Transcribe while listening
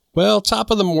Well,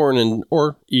 top of the morning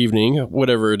or evening,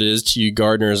 whatever it is to you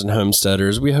gardeners and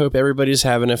homesteaders. We hope everybody's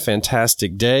having a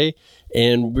fantastic day,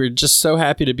 and we're just so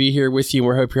happy to be here with you.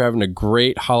 We hope you're having a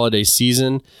great holiday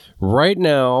season. Right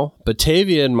now,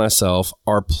 Batavia and myself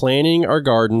are planning our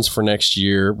gardens for next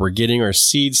year. We're getting our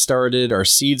seeds started, our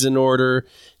seeds in order,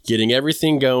 getting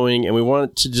everything going, and we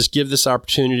want to just give this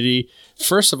opportunity,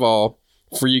 first of all,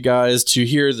 for you guys to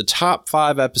hear the top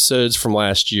 5 episodes from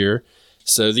last year.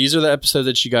 So these are the episodes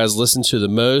that you guys listened to the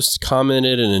most,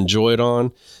 commented, and enjoyed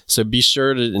on. So be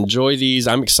sure to enjoy these.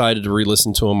 I'm excited to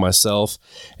re-listen to them myself.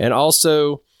 And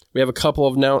also, we have a couple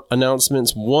of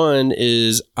announcements. One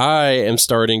is I am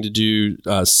starting to do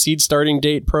seed starting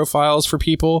date profiles for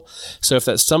people. So if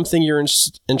that's something you're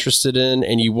interested in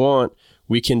and you want,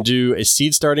 we can do a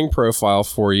seed starting profile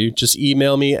for you. Just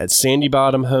email me at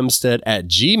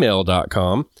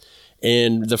sandybottomhomestead@gmail.com.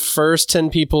 And the first 10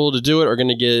 people to do it are going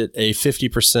to get a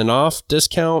 50% off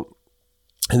discount.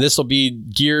 And this will be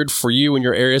geared for you in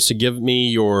your area. So give me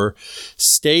your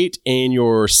state and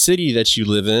your city that you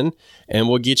live in, and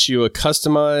we'll get you a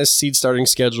customized seed starting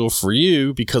schedule for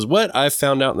you. Because what I've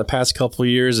found out in the past couple of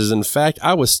years is, in fact,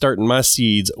 I was starting my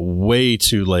seeds way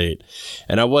too late,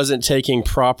 and I wasn't taking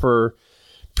proper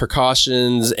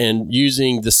precautions and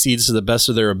using the seeds to the best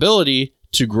of their ability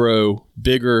to grow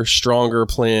bigger, stronger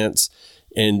plants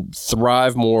and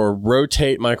thrive more,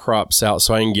 rotate my crops out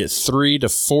so I can get 3 to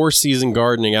 4 season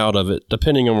gardening out of it.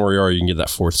 Depending on where you are, you can get that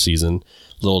 4th season.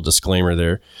 Little disclaimer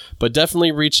there. But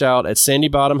definitely reach out at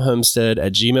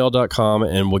sandybottomhomestead@gmail.com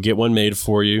and we'll get one made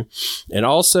for you. And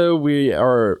also, we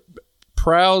are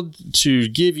proud to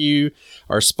give you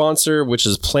our sponsor, which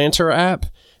is Planter App.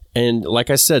 And like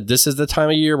I said, this is the time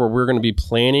of year where we're going to be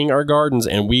planning our gardens,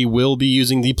 and we will be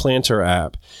using the Planter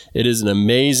app. It is an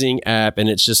amazing app, and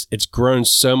it's grown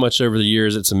so much over the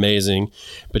years. It's amazing.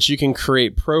 But you can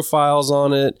create profiles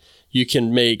on it. You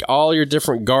can make all your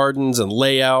different gardens and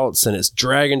layouts, and it's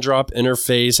drag and drop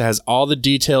interface. It has all the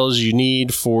details you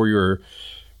need for your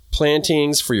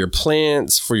plantings, for your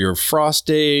plants, for your frost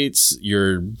dates,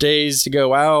 your days to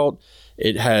go out.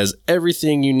 It has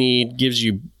everything you need, gives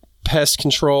you pest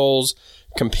controls,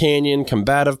 companion,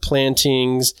 combative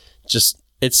plantings,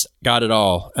 it's got it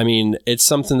all. I mean, it's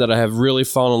something that I have really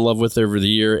fallen in love with over the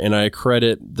year, and I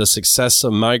credit the success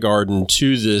of my garden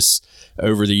to this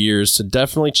over the years. So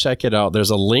definitely check it out. There's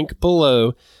a link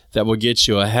below that will get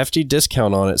you a hefty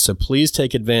discount on it. So please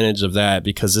take advantage of that,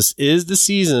 because this is the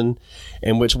season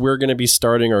in which we're going to be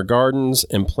starting our gardens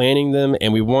and planting them.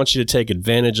 And we want you to take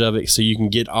advantage of it so you can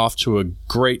get off to a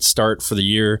great start for the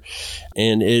year.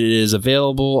 And it is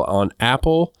available on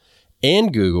Apple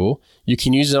and Google. You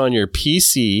can use it on your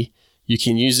PC. You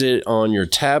can use it on your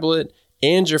tablet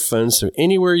and your phone. So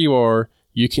anywhere you are,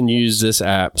 you can use this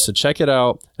app. So check it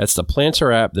out. That's the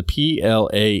Planter app, the PLANTER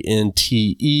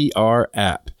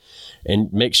app.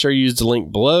 And make sure you use the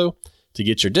link below to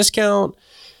get your discount.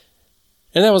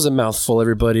 And that was a mouthful,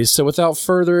 everybody. So without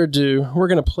further ado, we're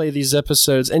going to play these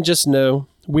episodes. And just know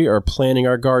we are planning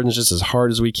our gardens just as hard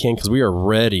as we can, because we are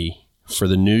ready for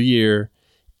the new year.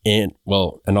 And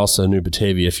also New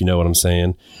Batavia, if you know what I'm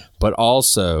saying. But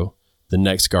also the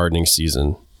next gardening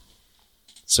season.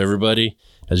 So everybody,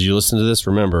 as you listen to this,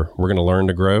 remember, we're going to learn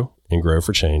to grow and grow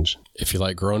for change. If you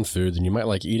like growing food, then you might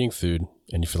like eating food.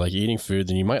 And if you like eating food,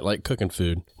 then you might like cooking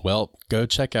food. Well, go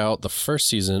check out the first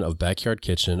season of Backyard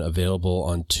Kitchen, available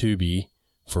on Tubi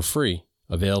for free.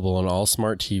 Available on all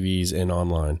smart TVs and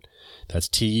online. That's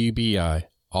TUBI,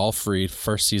 all free,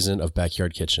 first season of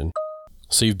Backyard Kitchen.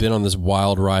 So you've been on this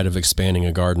wild ride of expanding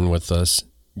a garden with us.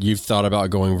 You've thought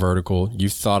about going vertical.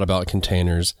 You've thought about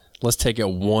containers. Let's take it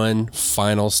one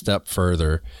final step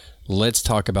further. Let's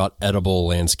talk about edible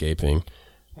landscaping.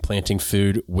 Planting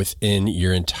food within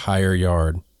your entire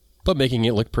yard, but making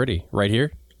it look pretty right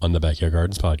here on the Backyard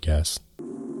Gardens podcast.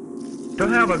 To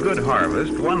have a good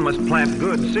harvest, one must plant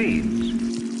good seeds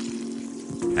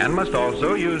and must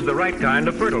also use the right kind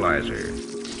of fertilizer.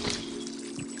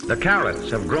 The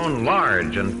carrots have grown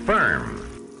large and firm.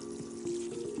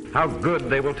 How good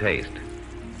they will taste.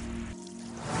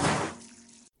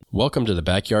 Welcome to the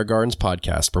Backyard Gardens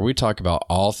podcast, where we talk about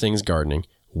all things gardening.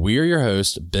 We're your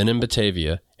hosts, Ben and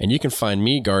Batavia, and you can find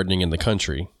me gardening in the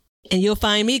country. And you'll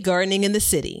find me gardening in the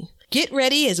city. Get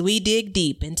ready as we dig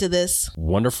deep into this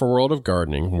wonderful world of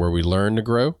gardening, where we learn to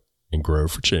grow and grow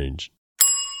for change.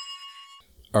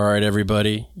 All right,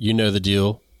 everybody, you know the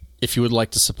deal. If you would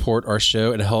like to support our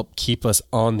show and help keep us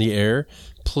on the air,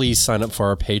 please sign up for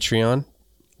our Patreon.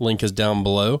 Link is down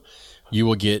below. You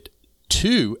will get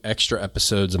 2 extra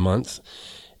episodes a month,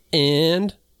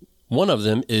 and one of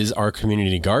them is our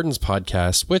Community Gardens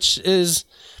podcast, which is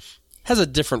has a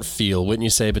different feel, wouldn't you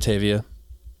say, Batavia?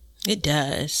 It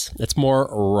does. It's more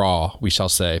raw, we shall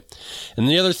say. And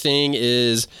the other thing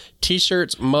is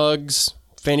t-shirts, mugs,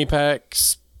 fanny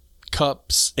packs,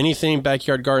 cups, anything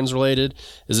Backyard Gardens related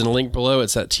is in a link below.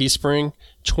 It's at Teespring.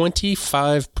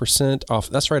 25% off.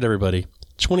 That's right, everybody.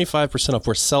 25% off.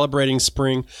 We're celebrating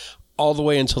spring all the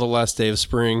way until the last day of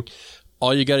spring.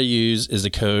 All you got to use is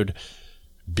the code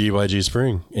BYG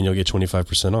Spring, and you'll get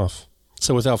 25% off.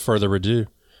 So without further ado,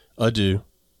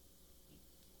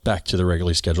 back to the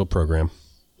regularly scheduled program.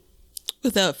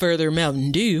 Without further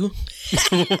Mountain Dew.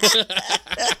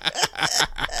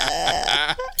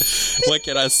 What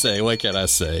can I say? I like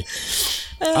Mountain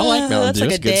Dew. That's like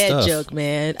it's a good dad stuff. joke,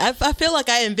 man. I feel like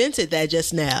I invented that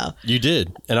just now. You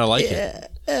did, and I like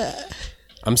it.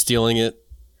 I'm stealing it.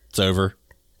 It's over.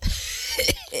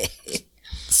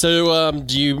 So,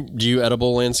 do you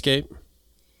edible landscape?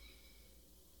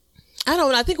 I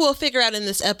don't know. I think we'll figure out in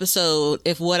this episode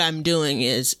if what I'm doing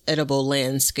is edible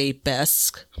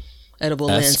landscape-esque, edible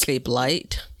landscape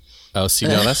light. Oh, see,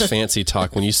 now that's fancy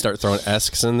talk. When you start throwing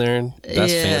esques in there,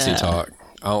 that's fancy talk.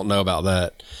 I don't know about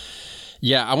that.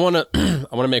 Yeah, I want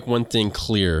to make one thing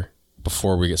clear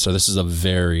before we get started. This is a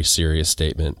very serious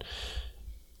statement.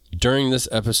 During this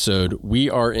episode, we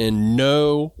are in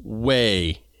no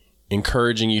way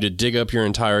encouraging you to dig up your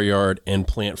entire yard and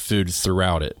plant food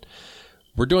throughout it.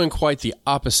 We're doing quite the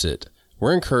opposite.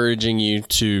 We're encouraging you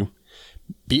to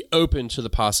be open to the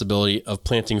possibility of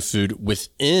planting food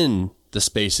within the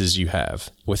spaces you have,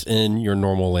 within your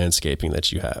normal landscaping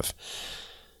that you have.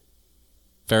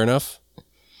 Fair enough?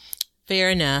 Fair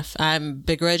enough. I'm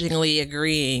begrudgingly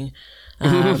agreeing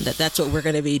that's what we're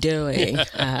going to be doing.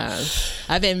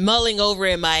 I've been mulling over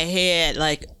in my head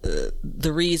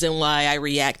the reason why I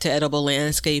react to edible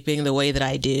landscaping the way that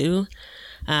I do.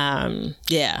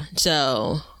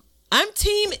 So I'm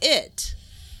team it.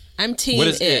 What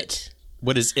is it?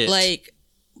 What is it? Like,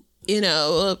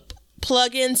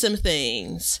 plug in some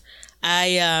things.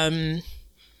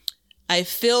 I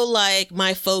feel like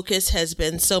my focus has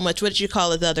been so much, what did you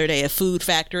call it the other day? A food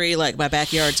factory? Like my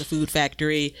backyard's a food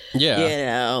factory.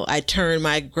 Yeah. I turned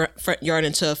my front yard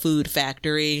into a food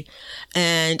factory,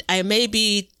 and I may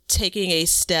be taking a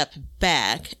step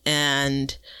back.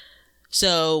 And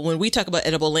so when we talk about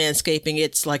edible landscaping,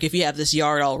 it's like, if you have this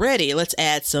yard already, let's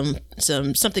add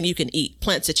something you can eat,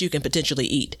 plants that you can potentially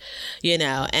eat,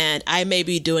 and I may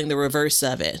be doing the reverse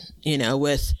of it,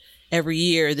 with every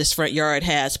year this front yard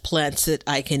has plants that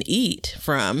I can eat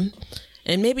from,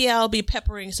 and maybe I'll be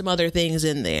peppering some other things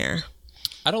in there.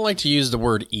 I don't like to use the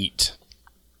word eat.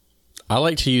 I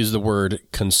like to use the word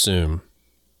consume.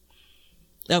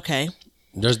 Okay.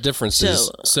 There's differences.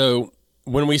 So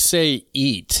when we say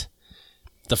eat,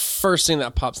 the first thing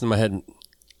that pops in my head,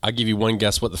 I'll give you one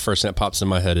guess what the first thing that pops in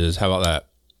my head is. How about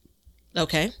that?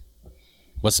 Okay.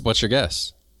 What's your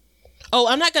guess? Oh,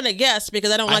 I'm not going to guess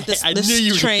because I don't like this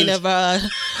train of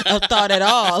thought at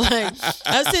all. Like,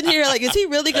 I'm sitting here like, is he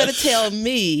really going to tell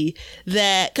me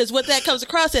that? Because what that comes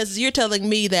across as is you're telling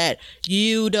me that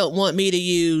you don't want me to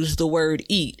use the word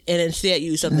eat and instead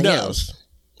use something else.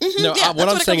 Mm-hmm, no, what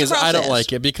I'm saying is I don't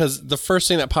like it because the first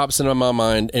thing that pops into my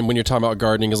mind, and when you're talking about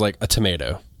gardening, is like a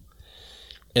tomato.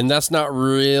 And that's not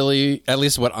really, at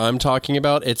least what I'm talking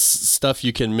about. It's stuff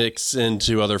you can mix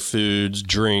into other foods,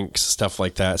 drinks, stuff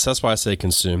like that. So that's why I say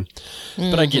consume.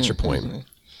 But I get your point.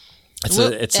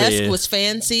 Esque was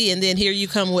fancy, and then here you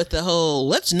come with the whole,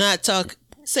 let's not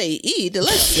say eat,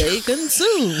 let's say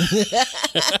consume.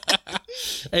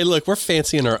 Hey, look, we're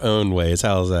fancy in our own ways.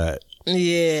 How's that?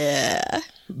 Yeah.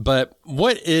 But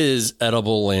what is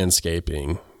edible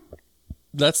landscaping?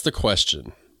 That's the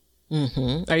question.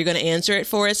 Mm-hmm. Are you going to answer it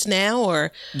for us now,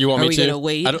 or you want me are we going to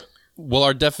wait? Well,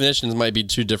 our definitions might be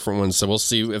two different ones, so we'll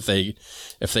see if they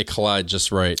collide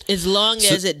just right. As long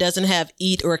as it doesn't have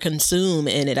eat or consume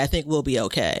in it, I think we'll be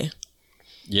okay.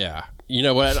 Yeah. You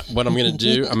know what I'm going to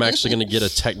do? I'm actually going to get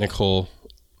a technical...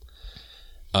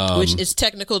 Which is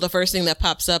technical, the first thing that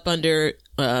pops up under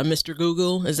Mr.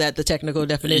 Google? Is that the technical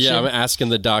definition? Yeah, I'm asking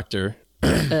the doctor.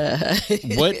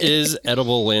 What is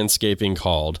edible landscaping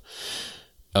called?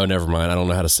 Oh, never mind. I don't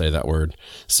know how to say that word.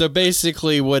 So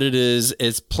basically what it is,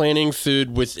 it's planting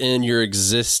food within your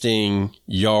existing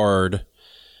yard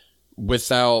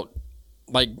without,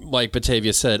 like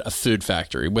Batavia said, a food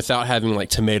factory, without having like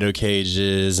tomato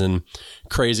cages and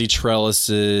crazy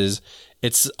trellises.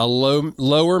 It's a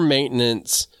lower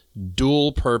maintenance,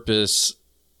 dual purpose,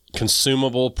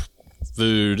 consumable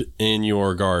food in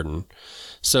your garden.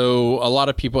 So a lot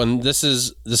of people, and this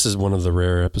is one of the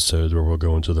rare episodes where we'll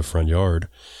go into the front yard.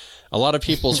 A lot of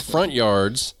people's front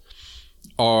yards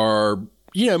are,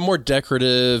 more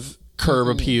decorative, curb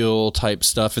appeal type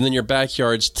stuff. And then your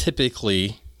backyard's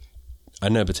typically, I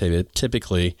know, Batavia,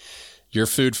 typically your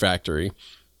food factory.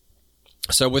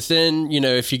 So within,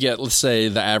 if you get, let's say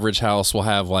the average house will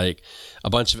have like a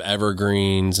bunch of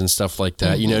evergreens and stuff like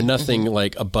that, nothing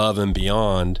like above and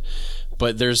beyond,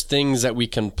 but there's things that we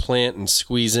can plant and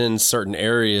squeeze in certain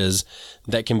areas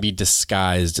that can be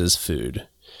disguised as food,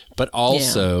 but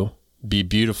also be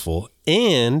beautiful.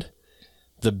 And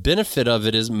the benefit of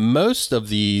it is most of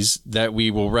these that we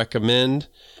will recommend,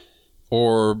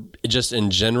 or just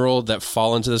in general that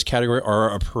fall into this category,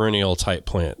 are a perennial type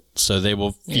plant. So they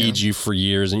will feed you for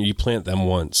years and you plant them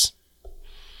once.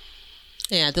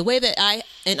 Yeah, the way that I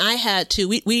had to,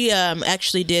 we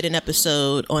actually did an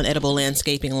episode on edible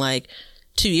landscaping like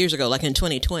 2 years ago, like in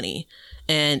 2020,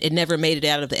 and it never made it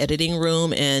out of the editing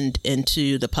room and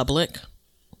into the public.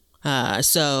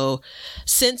 So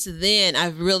since then,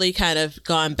 I've really kind of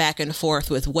gone back and forth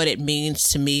with what it means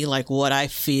to me, like what I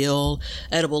feel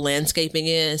edible landscaping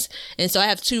is. And so I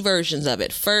have two versions of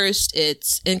it. First,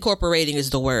 it's incorporating is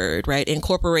the word, right?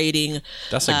 Incorporating.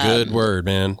 That's a good word,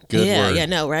 man. Good word. Yeah,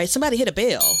 no, right? Somebody hit a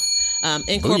bell.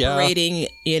 Incorporating,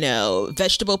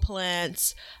 vegetable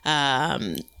plants,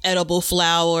 edible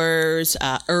flowers,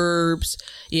 herbs,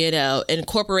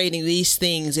 incorporating these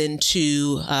things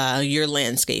into your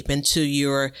landscape, into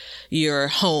your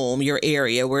home, your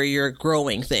area where you're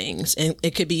growing things. And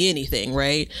it could be anything,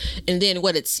 right? And then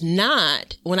what it's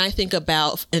not, when I think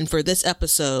about, and for this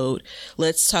episode,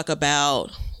 let's talk about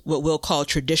what we'll call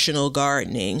traditional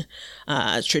gardening,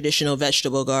 traditional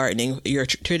vegetable gardening, your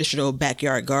traditional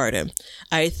backyard garden.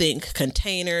 I think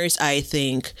containers, I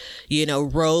think,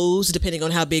 rows, depending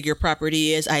on how big your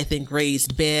property is. I think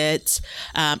raised beds.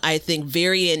 I think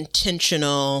very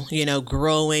intentional,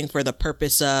 growing for the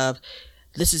purpose of,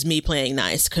 this is me playing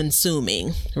nice,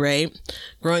 consuming, right?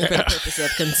 Growing for the purpose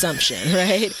of consumption,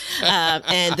 right?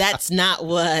 And that's not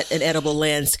what an edible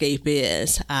landscape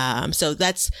is. So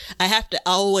I have to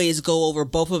always go over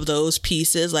both of those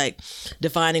pieces, like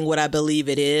defining what I believe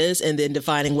it is and then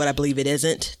defining what I believe it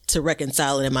isn't, to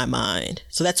reconcile it in my mind.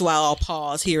 So that's why I'll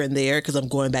pause here and there, because I'm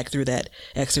going back through that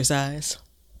exercise.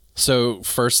 So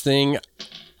first thing,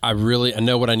 I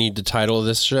know what I need to title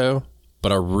this show,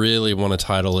 but I really want to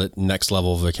title it Next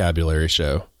Level Vocabulary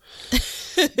Show.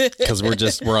 Because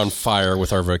we're on fire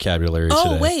with our vocabulary today.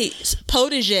 Oh, wait.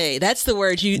 Protege. That's the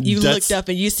word you looked up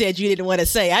and you said you didn't want to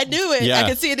say. I knew it. Yeah. I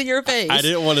could see it in your face. I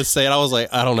didn't want to say it. I was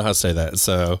like, I don't know how to say that.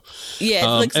 So yeah,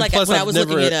 it looks like when I was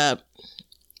looking it up.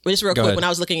 Just real quick, when I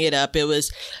was looking it up, it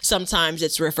was sometimes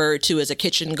it's referred to as a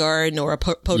kitchen garden or a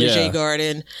protege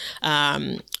garden,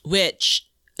 which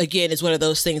again is one of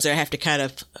those things that I have to kind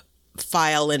of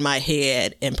file in my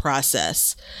head and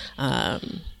process. I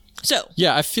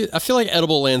feel like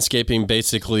edible landscaping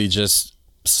basically just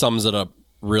sums it up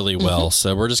really well.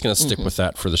 So we're just going to stick with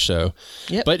that for the show.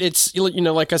 Yep. But it's,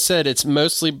 like I said, it's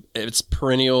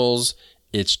perennials,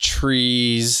 it's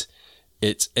trees,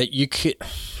 I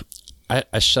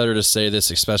shudder to say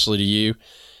this, especially to you.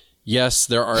 Yes,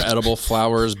 there are edible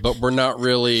flowers, but we're not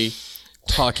really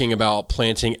talking about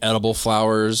planting edible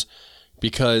flowers,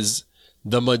 because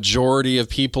the majority of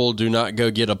people do not go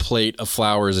get a plate of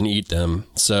flowers and eat them.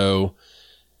 So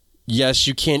yes,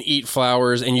 you can eat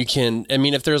flowers, and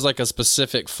if there's like a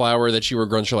specific flower that you were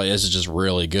growing, like, this is just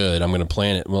really good, I'm going to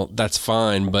plant it. Well, that's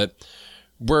fine. But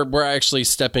we're actually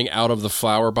stepping out of the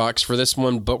flower box for this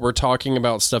one, but we're talking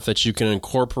about stuff that you can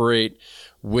incorporate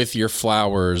with your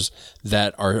flowers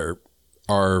that are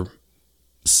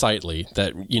sightly,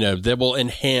 that, that will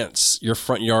enhance your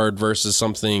front yard versus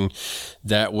something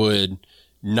that would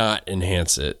not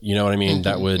enhance it. You know what I mean?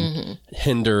 That would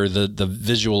hinder the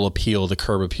visual appeal, the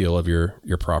curb appeal of your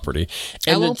property.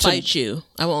 And I won't fight you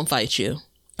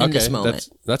in this moment.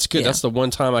 That's good. Yeah. That's the one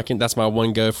time that's my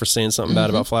one go for saying something bad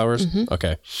about flowers.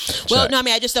 Okay. Well, no,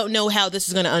 I just don't know how this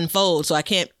is going to unfold, so I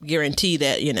can't guarantee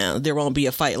that, there won't be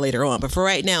a fight later on. But for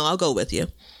right now, I'll go with you.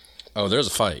 Oh, there's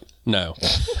a fight. No.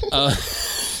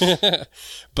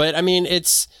 But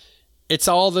it's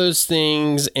all those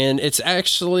things, and it's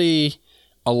actually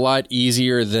a lot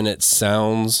easier than it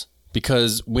sounds,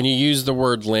 because when you use the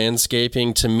word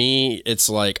landscaping, to me, it's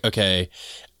like, okay,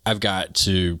 I've got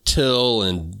to till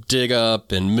and dig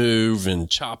up and move and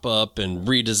chop up and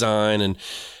redesign. And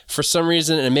for some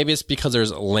reason, and maybe it's because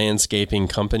there's landscaping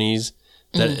companies,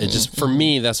 that it just, for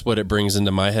me, that's what it brings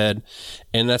into my head.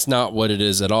 And that's not what it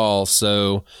is at all.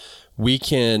 So we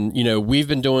can, we've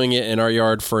been doing it in our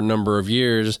yard for a number of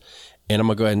years, and I'm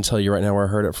going to go ahead and tell you right now where I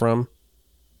heard it from.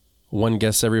 One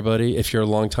guess, everybody, if you're a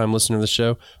longtime listener to the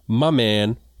show, my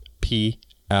man, P.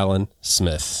 Allen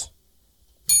Smith.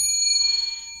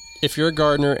 if you're a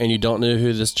gardener and you don't know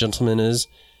who this gentleman is,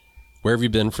 where have you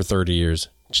been for 30 years?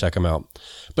 Check him out.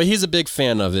 But he's a big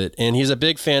fan of it, and he's a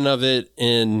big fan of it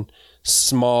in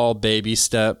small baby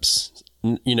steps.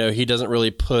 You know, he doesn't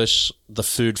really push the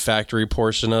food factory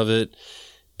portion of it.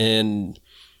 And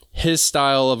his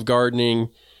style of gardening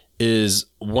is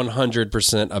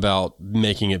 100% about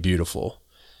making it beautiful.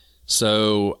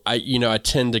 So I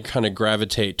tend to kind of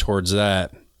gravitate towards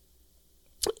that.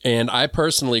 And I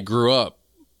personally grew up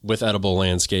with edible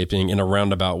landscaping in a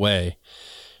roundabout way.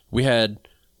 We had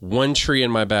one tree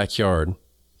in my backyard,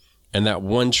 and that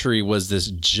one tree was this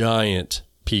giant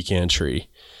pecan tree.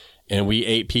 And we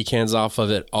ate pecans off of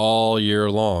it all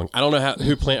year long. I don't know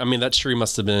who planted. I mean, that tree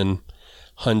must have been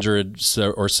 100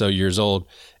 or so years old.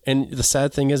 And the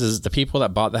sad thing is the people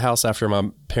that bought the house after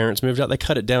my parents moved out, they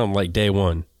cut it down like day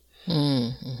one.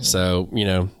 Mm-hmm. So,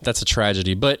 that's a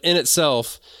tragedy. But in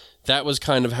itself, that was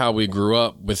kind of how we grew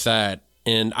up with that.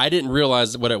 And I didn't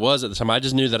realize what it was at the time. I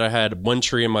just knew that I had one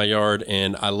tree in my yard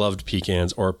and I loved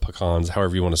pecans or pecans,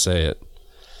 however you want to say it.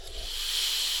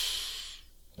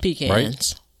 Pecans.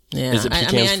 Right? Yeah. Is it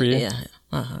pecans for you? Yeah.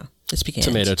 Uh-huh. It's pecans.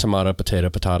 Tomato, potato.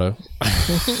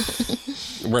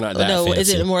 We're not that fancy.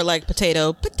 Is it more like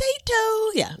potato?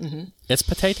 Yeah. Mm-hmm. It's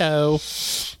potato.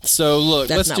 So look,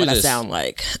 let's do this. That's not what I sound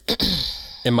like.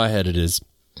 In my head it is.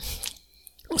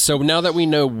 So now that we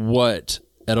know what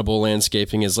edible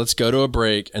landscaping is, let's go to a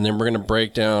break, and then we're going to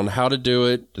break down how to do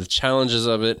it, the challenges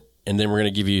of it, and then we're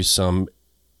going to give you some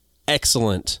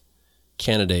excellent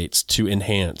candidates to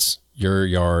enhance your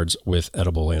yards with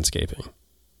edible landscaping.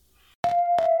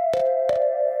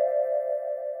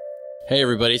 Hey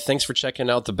everybody, thanks for checking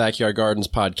out the Backyard Gardens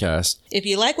podcast. If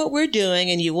you like what we're doing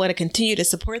and you want to continue to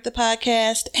support the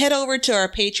podcast, head over to our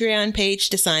Patreon page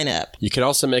to sign up. You can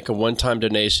also make a one-time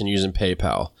donation using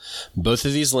PayPal. Both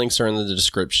of these links are in the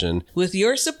description. With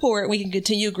your support, we can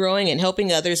continue growing and helping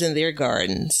others in their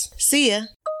gardens. See ya!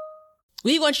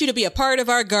 We want you to be a part of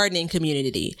our gardening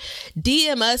community.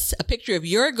 DM us a picture of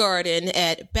your garden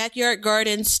at Backyard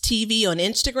Gardens TV on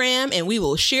Instagram, and we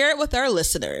will share it with our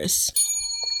listeners.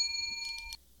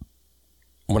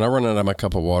 When I run out of my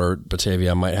cup of water,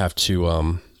 Batavia, I might have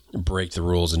to break the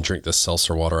rules and drink this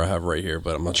seltzer water I have right here,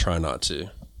 but I'm going to try not to.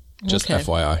 Just okay.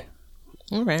 FYI.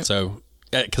 All right. So,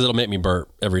 because it'll make me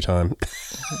burp every time.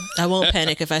 I won't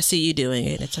panic if I see you doing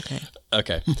it. It's okay.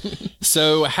 Okay.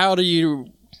 So, how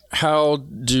do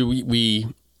we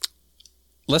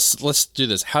let's do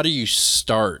this. How do you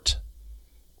start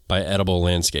by edible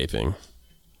landscaping?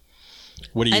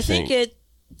 What do you think?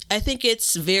 I think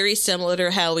it's very similar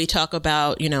to how we talk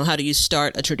about, how do you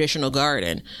start a traditional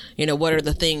garden? What are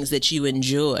the things that you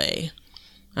enjoy?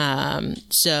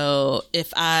 So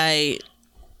if I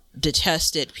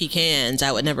detested pecans,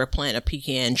 I would never plant a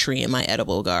pecan tree in my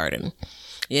edible garden,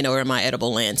 or in my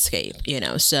edible landscape,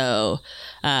 So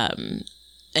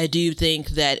I do think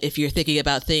that if you're thinking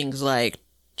about things like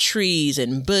trees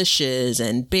and bushes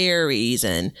and berries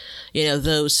and,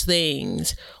 those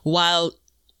things,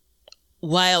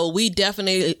 while we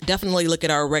definitely look at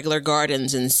our regular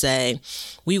gardens and say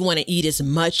we want to eat as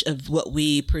much of what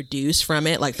we produce from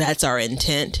it, like that's our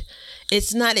intent,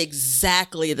 it's not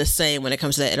exactly the same when it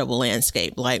comes to the edible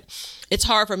landscape. Like, it's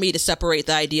hard for me to separate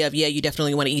the idea of, you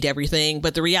definitely want to eat everything,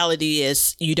 but the reality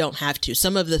is you don't have to.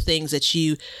 Some of the things that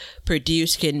you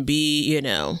produce can be,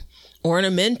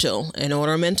 ornamental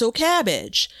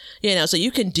cabbage, so you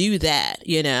can do that,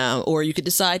 or you could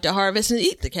decide to harvest and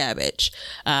eat the cabbage.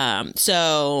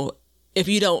 So if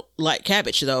you don't like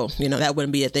cabbage though, that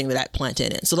wouldn't be a thing that I'd plant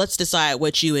in it. So let's decide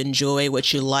what you enjoy,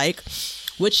 what you like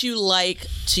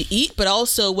to eat, but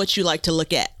also what you like to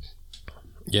look at.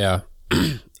 Yeah,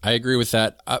 I agree with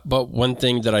that. But one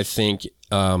thing that I think,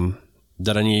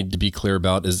 that I need to be clear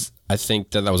about is I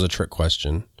think that was a trick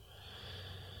question.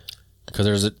 Because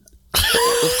there's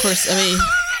of course, I mean,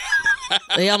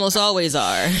 they almost always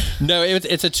are. No,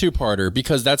 it's a two-parter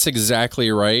because that's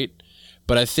exactly right.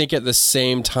 But I think at the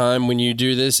same time, when you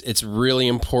do this, it's really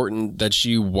important that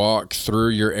you walk through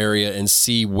your area and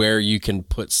see where you can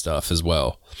put stuff as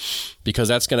well. Because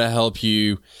that's going to help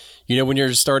you, when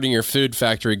you're starting your food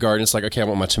factory garden, it's like, okay, I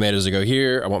want my tomatoes to go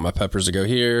here. I want my peppers to go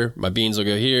here. My beans will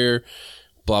go here.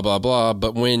 Blah, blah, blah.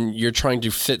 But when you're trying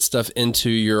to fit stuff into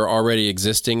your already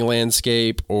existing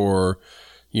landscape or,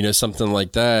 something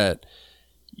like that,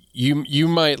 you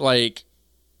might like,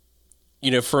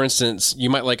 for instance, you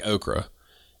might like okra.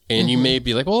 And you may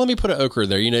be like, well, let me put an okra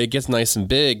there. It gets nice and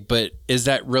big, but is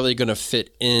that really going to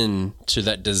fit into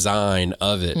that design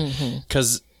of it?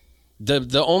 Because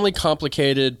the only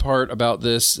complicated part about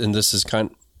this, and this is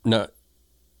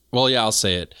I'll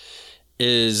say it,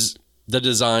 is the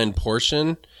design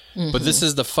portion. But this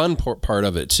is the fun part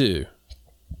of it too.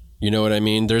 You know what I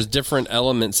mean? There's different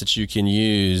elements that you can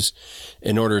use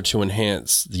in order to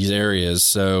enhance these areas.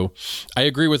 So I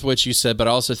agree with what you said, but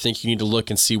I also think you need to look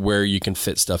and see where you can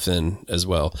fit stuff in as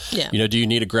well. Yeah. You know, do you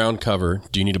need a ground cover?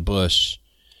 Do you need a bush?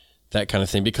 That kind of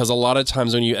thing. Because a lot of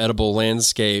times when you edible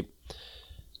landscape,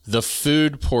 the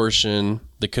food portion,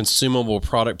 the consumable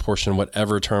product portion,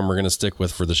 whatever term we're going to stick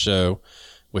with for the show,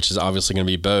 which is obviously going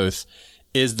to be both,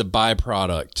 is the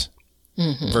byproduct.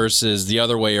 Versus the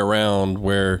other way around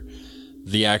where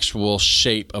the actual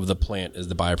shape of the plant is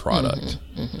the byproduct.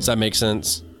 Does that make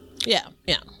sense? Yeah.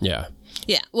 Yeah.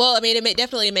 Well, I mean, it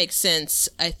definitely makes sense.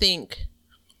 I think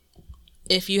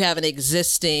if you have an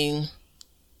existing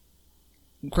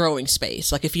growing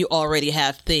space, like if you already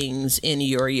have things in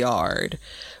your yard,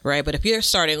 right? But if you're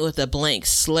starting with a blank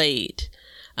slate,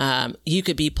 you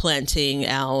could be planting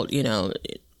out,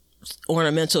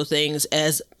 ornamental things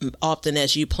as often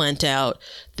as you plant out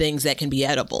things that can be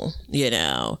edible,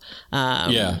 Yeah.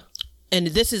 And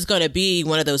this is going to be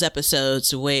one of those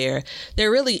episodes where there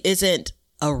really isn't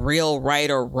a real right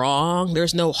or wrong.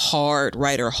 There's no hard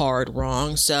right or hard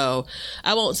wrong. So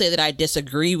I won't say that I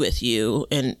disagree with you,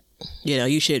 and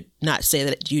you should not say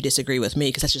that you disagree with me,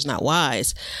 because that's just not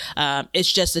wise.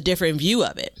 It's just a different view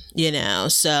of it,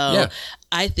 So yeah.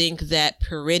 I think that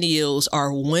perennials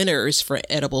are winners for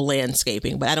edible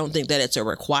landscaping, but I don't think that it's a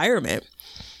requirement,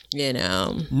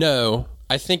 No,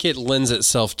 I think it lends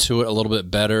itself to it a little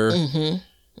bit better.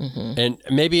 And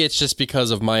maybe it's just because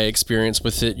of my experience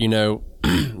with it,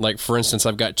 like for instance,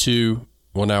 I've got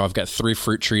now I've got 3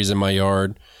 fruit trees in my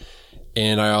yard.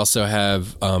 And I also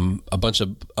have a bunch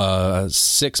of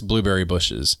 6 blueberry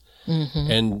bushes.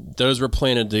 And those were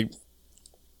planted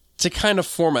to kind of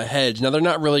form a hedge. Now, they're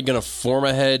not really going to form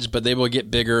a hedge, but they will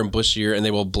get bigger and bushier, and they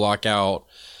will block out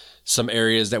some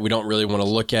areas that we don't really want to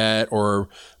look at. Or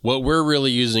what we're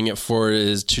really using it for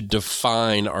is to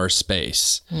define our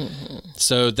space.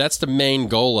 So that's the main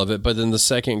goal of it. But then the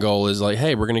second goal is like,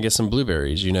 hey, we're going to get some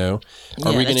blueberries, Are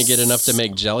we going to get enough to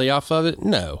make jelly off of it?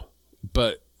 No.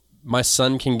 But my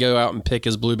son can go out and pick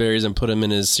his blueberries and put them in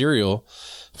his cereal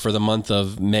for the month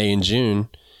of May and June.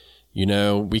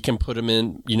 We can put them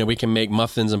in, we can make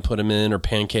muffins and put them in, or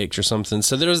pancakes or something.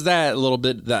 So there's that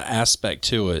that aspect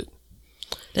to it.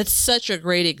 That's such a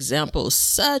great example.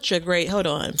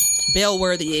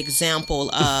 Bell-worthy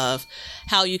example of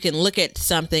how you can look at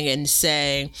something and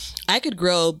say, I could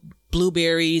grow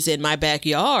blueberries in my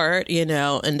backyard, and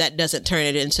that doesn't turn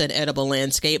it into an edible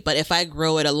landscape. But if I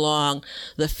grow it along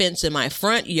the fence in my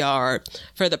front yard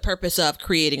for the purpose of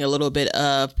creating a little bit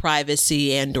of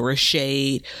privacy and or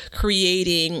shade,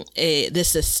 creating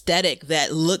this aesthetic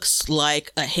that looks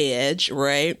like a hedge,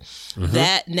 right?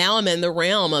 That now I'm in the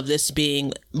realm of this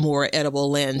being more edible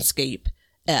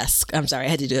landscape-esque. I'm sorry, I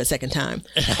had to do it a second time.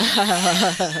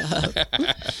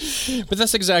 But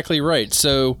that's exactly right.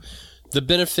 So the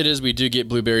benefit is we do get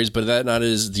blueberries, but that not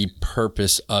is the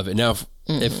purpose of it. Now,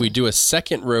 if we do a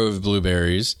second row of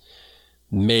blueberries,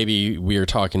 maybe we are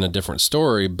talking a different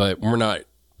story, but we're not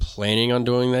planning on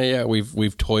doing that yet.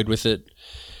 We've toyed with it,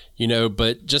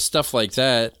 but just stuff like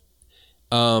that.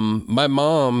 My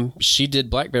mom, she did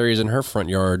blackberries in her front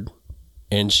yard,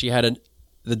 and she had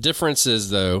the difference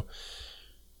is, though,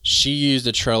 she used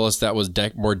a trellis that was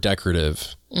more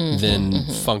decorative than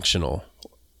functional,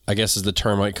 I guess is the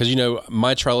term. Because,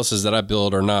 my trellises that I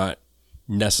build are not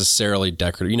necessarily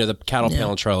decorative. The cattle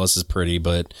panel trellis is pretty,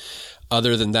 but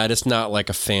other than that, it's not like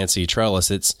a fancy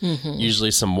trellis. It's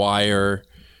usually some wire,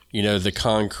 the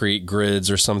concrete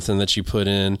grids or something that you put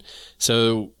in.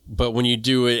 So, but when you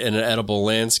do it in an edible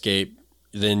landscape,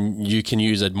 then you can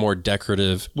use a more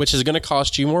decorative, which is going to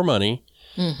cost you more money.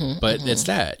 But it's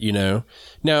that,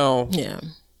 Now,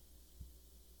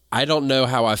 I don't know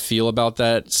how I feel about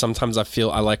that. Sometimes I feel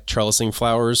I like trellising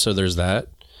flowers, so there's that.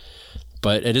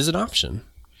 But it is an option,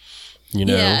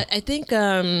 Yeah, I think,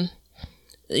 kind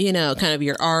of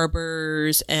your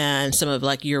arbors and some of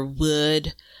like your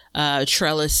wood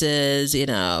trellises,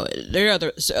 there are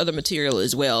other material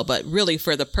as well, but really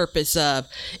for the purpose of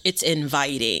it's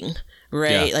inviting,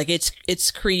 right? Yeah. Like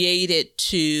it's created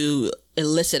to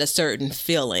elicit a certain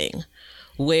feeling,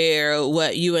 where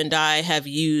what you and I have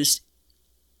used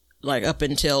like up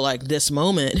until like this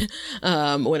moment,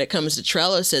 when it comes to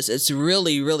trellises, it's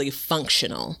really, really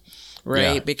functional,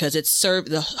 right? Yeah. Because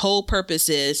the whole purpose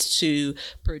is to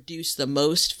produce the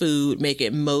most food, make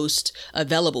it most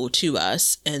available to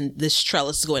us. And this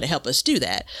trellis is going to help us do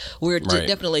that. We're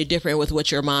definitely different with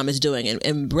what your mom is doing.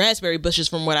 And raspberry bushes,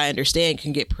 from what I understand,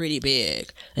 can get pretty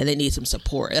big and they need some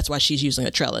support. That's why she's using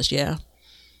a trellis. Yeah.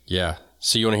 Yeah.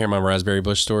 So you want to hear my raspberry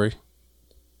bush story?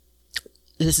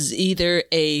 this is either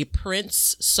a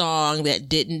Prince song that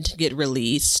didn't get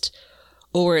released,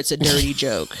 or it's a dirty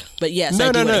joke. But yes,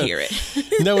 I do want to hear it.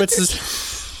 No, it's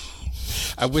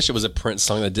just, I wish it was a Prince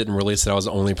song that didn't release it. I was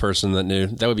the only person that knew.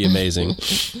 That would be amazing.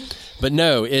 But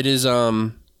no, it is.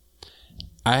 I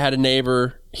had a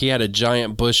neighbor. He had a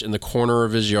giant bush in the corner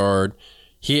of his yard.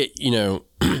 He,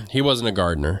 he wasn't a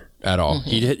gardener at all.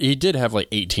 He did have like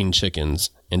 18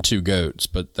 chickens and 2 goats,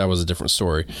 but that was a different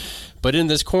story. But in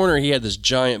this corner, he had this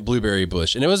giant blueberry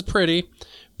bush, and it was pretty,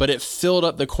 but it filled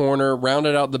up the corner,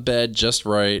 rounded out the bed just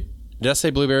right. Did I say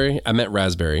blueberry? I meant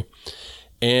raspberry.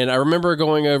 And I remember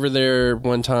going over there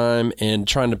one time and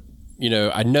trying to,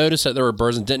 I noticed that there were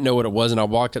birds and didn't know what it was, and I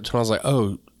walked up to him, I was like,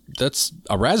 oh, that's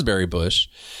a raspberry bush.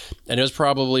 And it was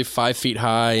probably 5 feet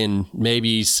high and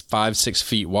maybe 5-6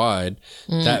 feet wide,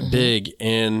 that big.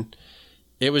 And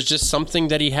it was just something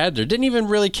that he had there. Didn't even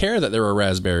really care that there were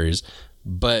raspberries,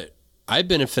 but I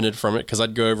benefited from it because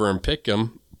I'd go over and pick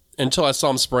them until I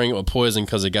saw him spraying it with poison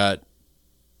because it got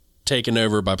taken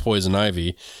over by poison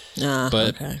ivy.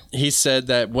 But he said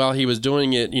that while he was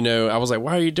doing it, I was like,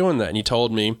 why are you doing that? And he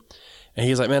told me, and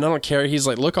he's like, man, I don't care. He's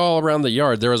like, look all around the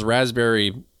yard. There was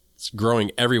raspberry growing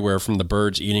everywhere from the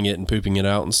birds eating it and pooping it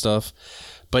out and stuff.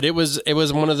 But it was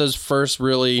one of those first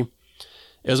times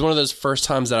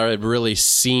that I had really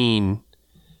seen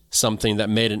something that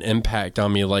made an impact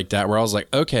on me like that, where I was like,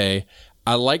 okay,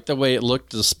 I like the way it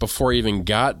looked just before I even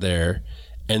got there.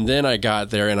 And then I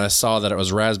got there and I saw that it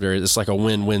was raspberries. It's like a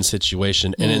win-win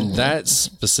situation. And in that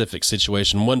specific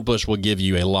situation, one bush will give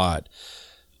you a lot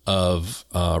of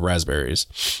raspberries,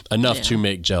 enough to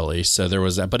make jelly. So there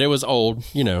was that, but it was old,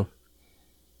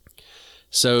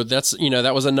 So that's,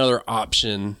 that was another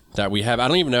option that we have. I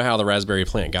don't even know how the raspberry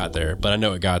plant got there, but I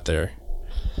know it got there.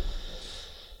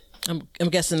 I'm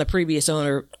guessing the previous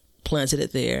owner planted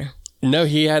it there. No,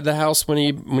 he had the house when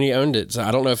he owned it. So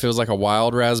I don't know if it was like a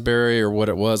wild raspberry or what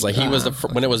it was. Like he was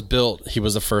when it was built, he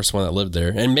was the first one that lived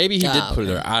there. And maybe he did put it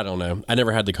there. I don't know. I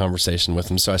never had the conversation with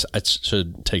him, so I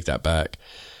should take that back.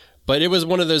 But it was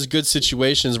one of those good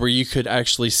situations where you could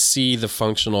actually see the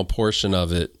functional portion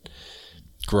of it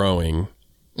growing.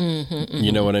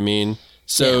 You know what I mean?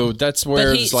 So that's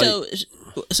where it's like...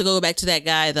 So go back to that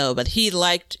guy, though. But he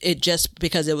liked it just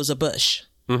because it was a bush.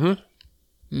 He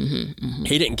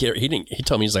didn't care. He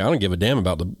told me, he's like, I don't give a damn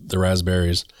about the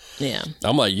raspberries. Yeah.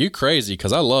 I'm like, you crazy,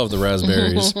 because I love the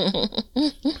raspberries.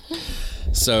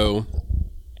 So,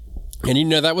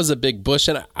 and that was a big bush,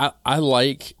 and I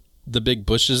like the big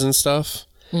bushes and stuff.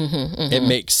 It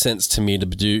makes sense to me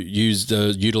to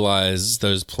utilize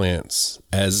those plants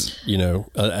as an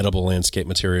edible landscape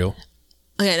material.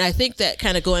 And I think that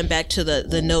kind of going back to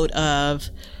the note of,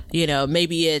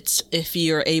 maybe it's if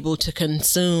you're able to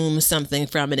consume something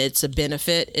from it, it's a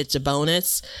benefit, it's a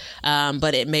bonus,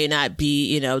 but it may not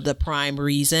be, the prime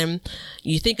reason.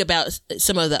 You think about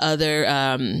some of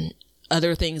the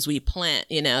other things we plant,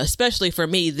 especially for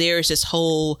me, there's this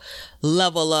whole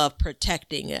level of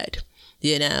protecting it.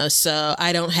 So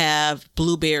I don't have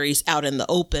blueberries out in the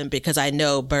open because I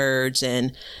know birds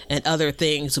and other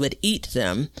things would eat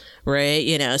them,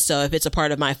 right? So if it's a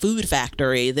part of my food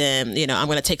factory, then, I'm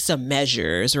going to take some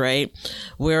measures, right?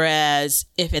 Whereas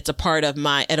if it's a part of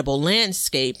my edible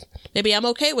landscape, maybe I'm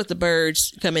okay with the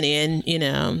birds coming in,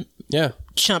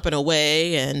 chomping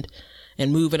away and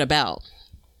moving about.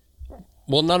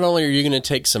 Well, not only are you going to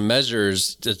take some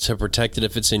measures to protect it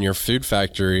if it's in your food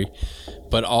factory,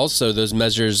 but also those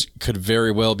measures could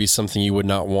very well be something you would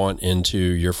not want into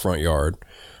your front yard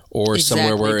or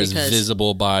somewhere where it's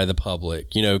visible by the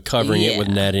public, covering it with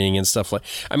netting and stuff like.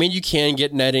 I mean, you can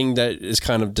get netting that is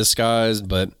kind of disguised,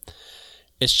 but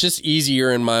it's just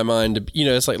easier in my mind to,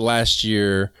 it's like last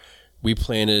year we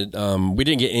planted, we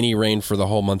didn't get any rain for the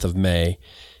whole month of May.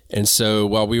 And so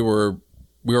while we were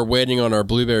waiting on our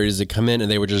blueberries to come in, and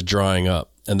they were just drying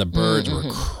up, and the birds were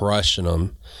crushing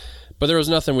them. But there was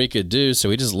nothing we could do, so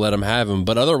we just let them have them.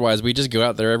 But otherwise, we just go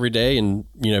out there every day and,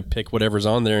 pick whatever's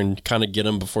on there and kind of get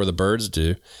them before the birds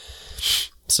do.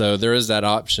 So there is that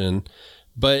option.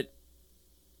 But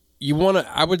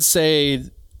I would say,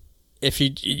 if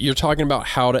you're talking about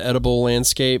how to edible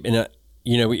landscape, and,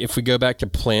 if we go back to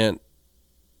plant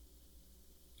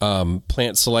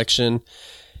selection,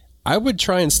 I would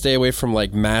try and stay away from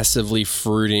like massively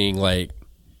fruiting, like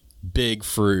big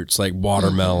fruits like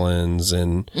watermelons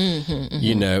and,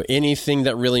 anything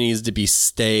that really needs to be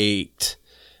staked.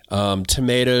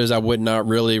 Tomatoes, I would not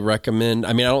really recommend.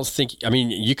 I mean,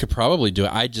 you could probably do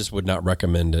it. I just would not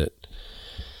recommend it.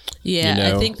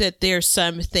 Yeah, I think that there's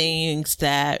some things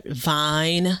that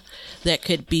vine that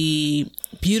could be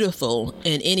beautiful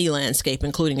in any landscape,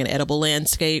 including an edible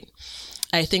landscape.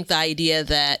 I think the idea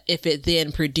that if it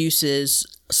then produces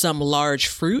some large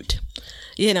fruit,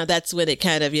 that's when it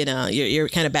kind of, you're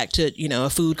kind of back to, a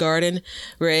food garden,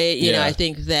 right? I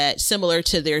think that similar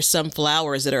to there's some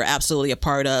flowers that are absolutely a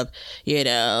part of,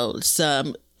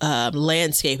 some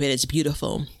landscape, and it's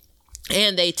beautiful.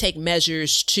 And they take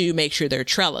measures to make sure they're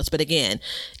trellis. But again,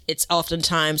 it's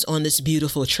oftentimes on this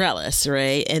beautiful trellis,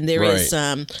 right? And there is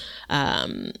some,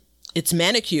 it's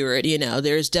manicured,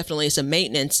 there's definitely some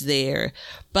maintenance there,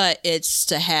 but it's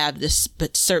to have this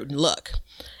certain look.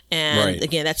 And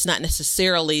again, that's not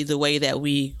necessarily the way that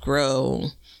we grow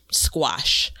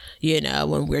squash,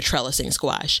 when we're trellising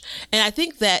squash. And I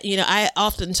think that, I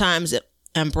oftentimes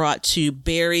am brought to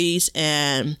berries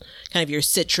and kind of your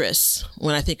citrus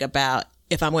when I think about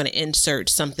if I'm going to insert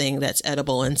something that's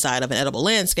edible inside of an edible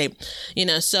landscape,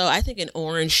 so I think an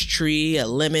orange tree, a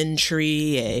lemon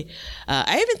tree,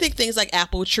 I even think things like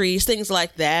apple trees, things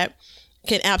like that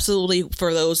can absolutely,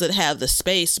 for those that have the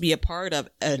space, be a part of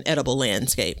an edible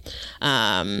landscape,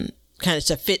 kind of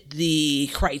to fit the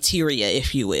criteria,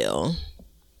 if you will.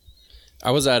 I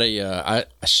was at I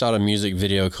shot a music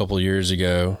video a couple of years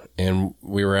ago, and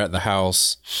we were at the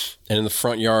house, and in the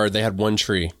front yard, they had one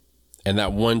tree, and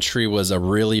that one tree was a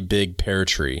really big pear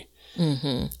tree.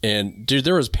 Mm-hmm. And dude,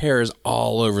 there was pears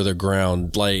all over the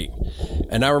ground.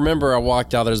 And I remember I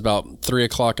walked out, there's about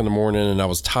 3:00 in the morning, and I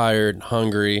was tired and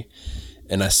hungry,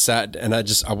 and I sat, and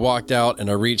I walked out, and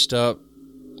I reached up,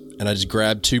 and I just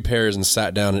grabbed 2 pears and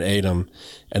sat down and ate them.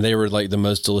 And they were like the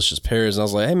most delicious pears. And I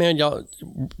was like, hey man,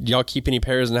 y'all keep any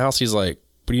pears in the house? He's like,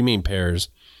 what do you mean pears?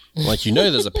 I'm like,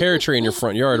 there's a pear tree in your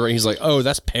front yard, right? He's like, oh,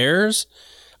 that's pears?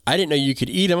 I didn't know you could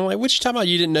eat them. I'm like, what you talking about?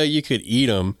 You didn't know you could eat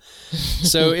them.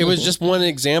 So it was just one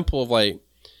example of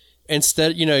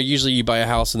instead, usually you buy a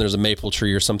house and there's a maple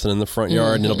tree or something in the front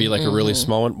yard, and it'll be like a really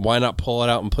small one. Why not pull it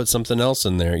out and put something else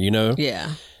in there,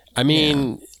 Yeah. I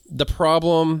mean, the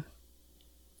problem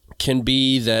can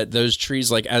be that those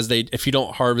trees, if you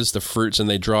don't harvest the fruits and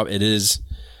they drop, it is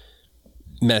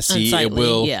messy. Unsightly, it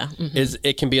will, Mm-hmm.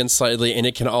 It can be unsightly, and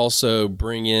it can also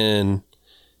bring in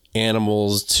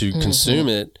animals to consume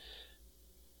it.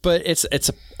 But it's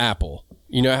an apple.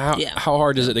 How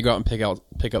hard is it to go out and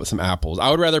pick up some apples? I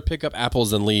would rather pick up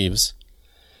apples than leaves.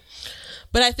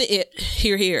 But I think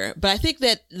here. But I think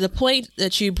that the point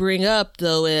that you bring up,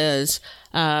 though, is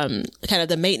kind of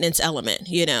the maintenance element,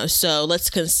 So let's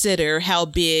consider how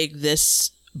big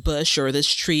this bush or this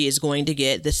tree is going to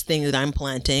get, this thing that I'm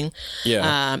planting.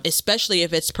 Yeah. Especially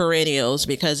if it's perennials,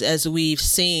 because as we've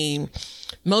seen,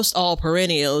 most all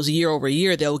perennials, year over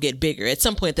year, they'll get bigger. At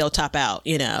some point, they'll top out,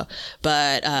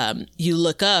 But you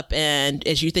look up, and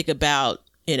as you think about,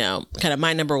 kind of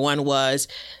my number one was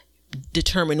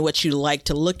determine what you like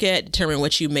to look at, determine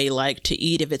what you may like to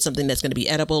eat. If it's something that's going to be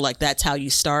edible, that's how you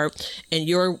start. And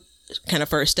your kind of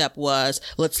first step was,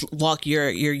 let's walk your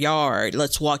yard,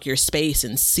 let's walk your space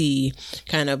and see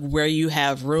kind of where you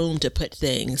have room to put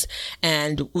things.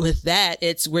 And with that,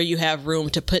 it's where you have room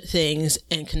to put things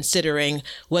and considering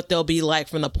what they'll be like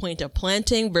from the point of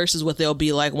planting versus what they'll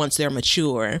be like once they're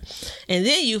mature. And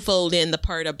then you fold in the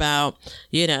part about,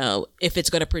 if it's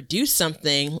going to produce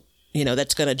something,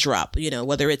 that's going to drop,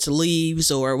 whether it's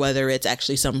leaves or whether it's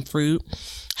actually some fruit.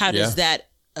 How does that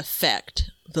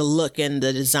affect the look and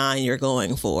the design you're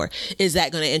going for? Is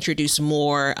that going to introduce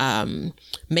more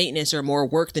maintenance or more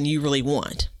work than you really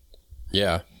want?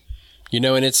 Yeah.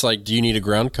 And it's like, do you need a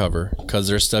ground cover? Because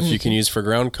there's stuff you can use for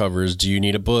ground covers. Do you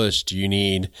need a bush? Do you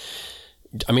need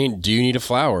a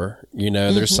flower?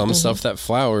 There's some stuff that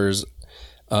flowers.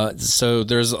 So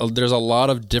there's a lot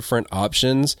of different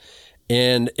options.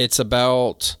 And it's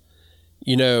about,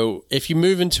 if you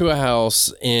move into a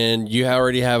house and you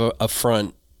already have a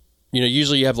front,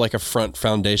 usually you have like a front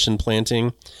foundation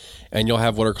planting, and you'll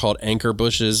have what are called anchor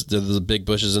bushes. They're the big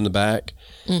bushes in the back,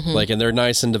 and they're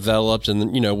nice and developed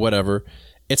and, whatever.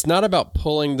 It's not about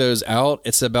pulling those out.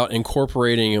 It's about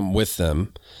incorporating them with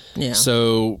them. Yeah.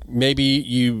 So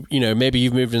maybe maybe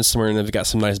you've moved in somewhere and they've got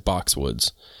some nice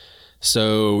boxwoods.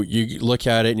 So you look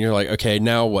at it and you're like, okay,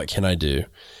 now what can I do?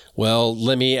 Well,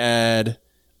 let me add,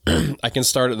 I can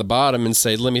start at the bottom and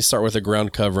say, let me start with a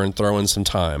ground cover and throw in some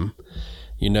thyme,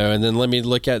 and then let me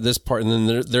look at this part. And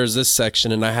then there's this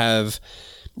section, and I have,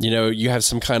 you have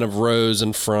some kind of rose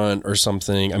in front or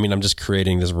something. I mean, I'm just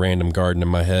creating this random garden in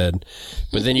my head,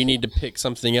 but then you need to pick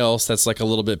something else that's like a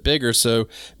little bit bigger. So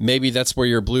maybe that's where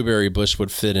your blueberry bush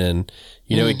would fit in.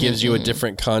 It gives you a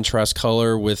different contrast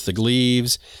color with the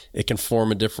leaves. It can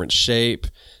form a different shape.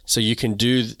 So you can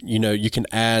do, you can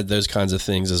add those kinds of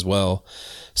things as well.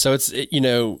 So it's,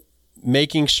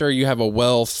 making sure you have a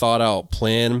well thought out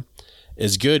plan.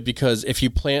 is good, because if you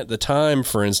plant the thyme,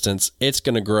 for instance, it's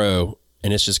going to grow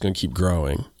and it's just going to keep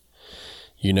growing.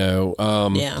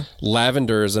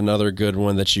 Lavender is another good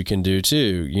one that you can do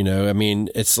too. I mean,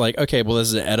 it's like, okay, well, this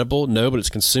is edible. No, but it's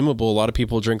consumable. A lot of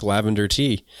people drink lavender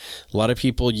tea. A lot of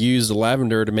people use the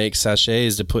lavender to make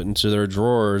sachets to put into their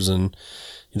drawers and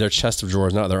their chest of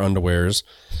drawers, not their underwears.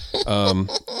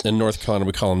 In North Carolina,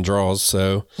 we call them drawers.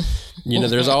 So,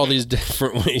 there's all these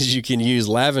different ways you can use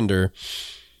lavender.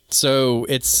 So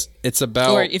it's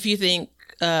about, or if you think,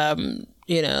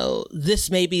 this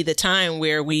may be the time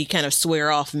where we kind of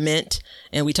swear off mint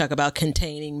and we talk about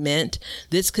containing mint.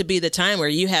 This could be the time where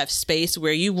you have space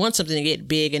where you want something to get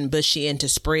big and bushy and to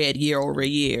spread year over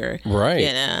year. Right.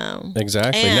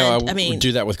 Exactly. And, I would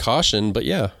do that with caution, but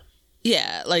yeah.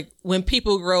 Yeah, like when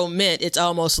people grow mint, it's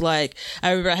almost like,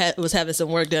 I remember I was having some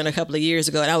work done a couple of years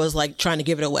ago, and I was like trying to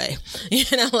give it away,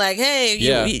 like,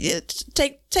 hey,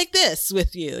 take this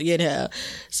with you,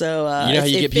 So how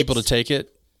you get people to take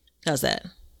it? How's that?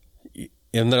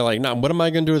 And they're like, "No, what am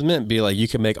I going to do with mint?" Be like, "You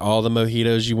can make all the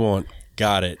mojitos you want."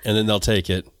 Got it, and then they'll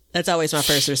take it. That's always my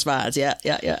first response. Yeah.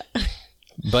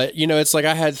 But it's like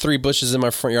I had 3 bushes in my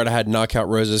front yard. I had knockout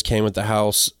roses, came with the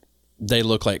house. They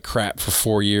looked like crap for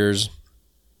 4 years.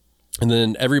 And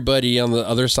then everybody on the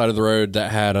other side of the road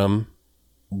that had them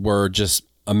were just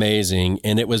amazing.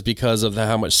 And it was because of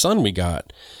how much sun we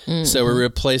got. Mm-hmm. So we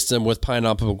replaced them with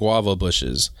pineapple guava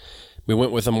bushes. We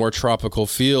went with a more tropical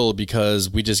feel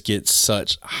because we just get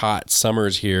such hot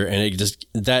summers here. And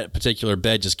that particular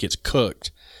bed just gets cooked.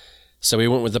 So we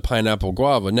went with the pineapple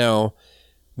guava. Now,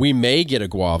 we may get a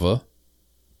guava.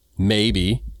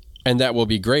 Maybe. And that will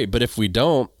be great. But if we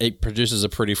don't, it produces a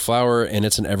pretty flower and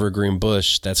it's an evergreen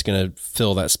bush that's going to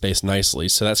fill that space nicely.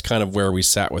 So that's kind of where we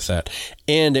sat with that.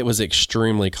 And it was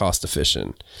extremely cost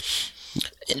efficient.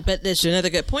 But there's another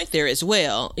good point there as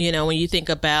well. When you think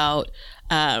about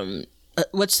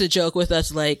what's the joke with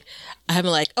us? Like, I'm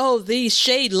like, oh, these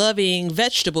shade-loving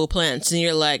vegetable plants. And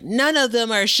you're like, none of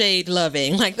them are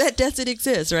shade-loving. Like, that doesn't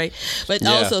exist, right? But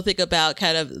also think about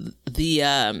kind of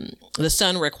the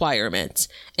sun requirements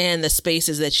and the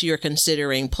spaces that you're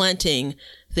considering planting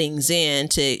things in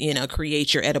to,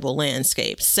 create your edible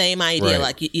landscape. Same idea. Right.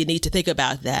 Like, you need to think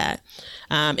about that.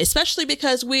 Especially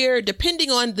because depending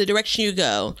on the direction you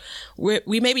go,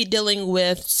 we may be dealing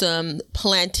with some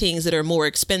plantings that are more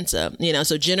expensive,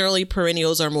 so generally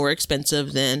perennials are more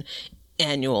expensive than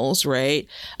annuals, right?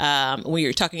 When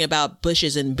you're talking about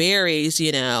bushes and berries,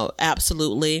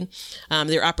 absolutely.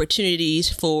 There are opportunities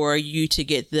for you to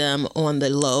get them on the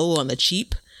low, on the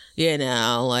cheap.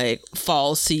 Like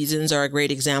fall seasons are a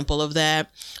great example of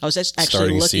that. I was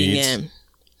actually looking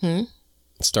at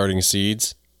starting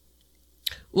seeds.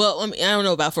 Well, I don't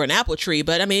know about for an apple tree,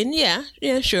 but yeah,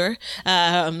 sure.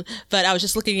 But I was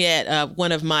just looking at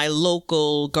one of my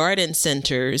local garden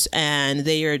centers, and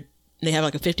they have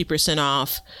like a 50%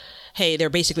 off. Hey, they're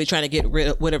basically trying to get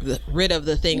rid of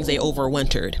the things they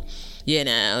overwintered.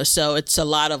 So it's a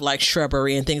lot of like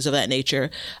shrubbery and things of that nature.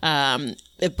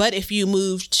 But if you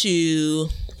move to,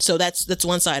 so that's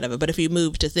one side of it. But if you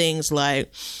move to things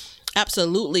like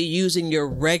absolutely using your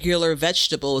regular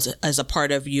vegetables as a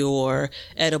part of your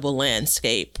edible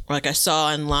landscape. Like I saw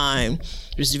online,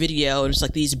 there's a video, and it's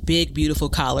like these big, beautiful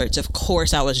collards. Of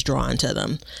course, I was drawn to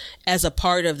them as a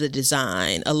part of the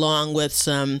design, along with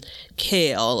some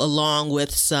kale, along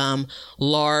with some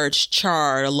large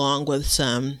chard, along with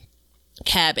some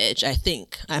cabbage, I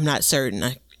think. I'm not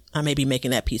certain. I may be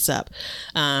making that piece up.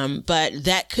 But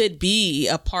that could be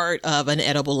a part of an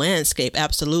edible landscape.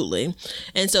 Absolutely.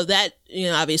 And so that,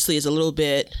 obviously is a little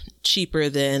bit cheaper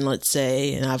than, let's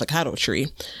say, an avocado tree,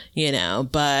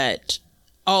 but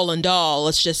all in all,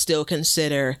 let's just still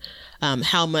consider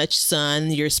how much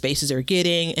sun your spaces are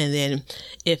getting. And then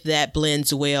if that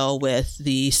blends well with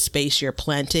the space you're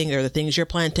planting or the things you're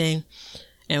planting.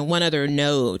 And one other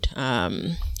note,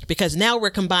 because now we're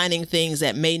combining things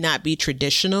that may not be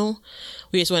traditional.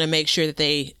 We just want to make sure that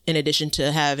they, in addition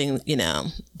to having,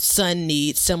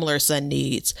 similar sun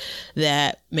needs,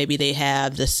 that maybe they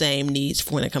have the same needs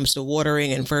when it comes to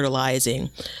watering and fertilizing,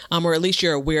 or at least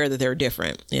you're aware that they're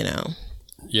different,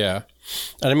 Yeah.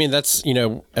 And that's,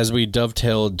 as we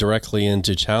dovetail directly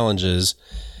into challenges,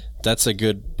 that's a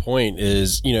good point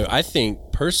is, I think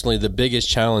personally the biggest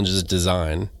challenge is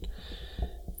design.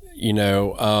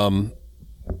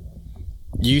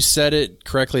 You said it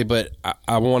correctly, but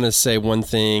I want to say one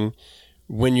thing.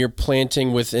 When you're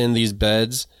planting within these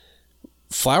beds,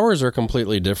 flowers are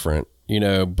completely different.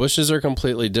 Bushes are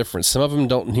completely different. Some of them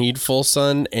don't need full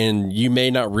sun, and you may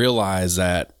not realize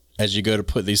that as you go to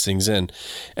put these things in.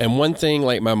 And one thing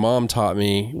like my mom taught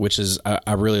me, which is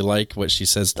I really like what she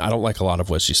says. I don't like a lot of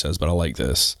what she says, but I like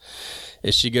this.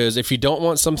 Is she goes, if you don't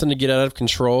want something to get out of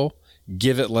control,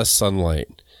 give it less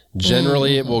sunlight.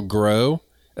 Generally, it will grow,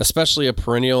 especially a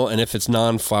perennial. And if it's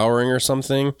non-flowering or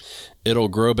something, it'll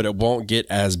grow, but it won't get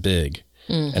as big.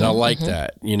 And I like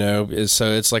that, you know.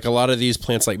 So it's like a lot of these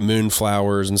plants like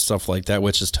moonflowers and stuff like that,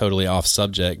 which is totally off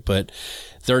subject, but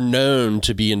they're known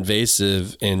to be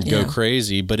invasive and go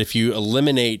crazy. But if you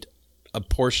eliminate a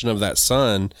portion of that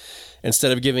sun,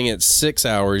 instead of giving it 6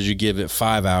 hours, you give it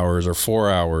 5 hours or 4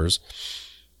 hours,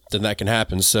 then that can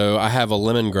happen. So I have a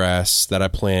lemongrass that I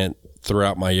plant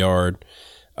throughout my yard.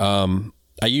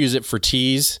 I use it for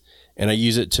teas, and I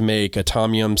use it to make a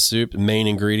tom yum soup, main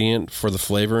ingredient for the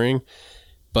flavoring.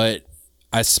 But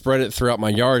I spread it throughout my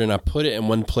yard, and I put it in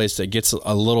one place that gets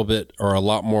a little bit or a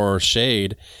lot more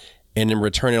shade, and in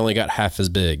return it only got half as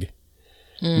big.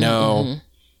 Now,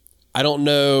 I don't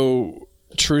know,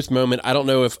 truth moment, I don't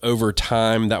know if over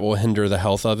time that will hinder the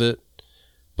health of it,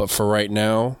 but for right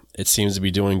now it seems to be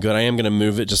doing good. I am going to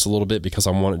move it just a little bit because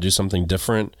I want to do something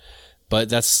different, but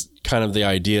that's kind of the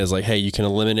idea, is like, hey, you can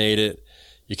eliminate it.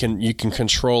 You can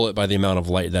control it by the amount of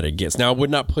light that it gets. Now, I would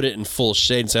not put it in full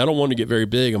shade and say, I don't want to get very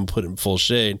big and put it in full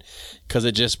shade, because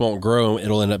it just won't grow.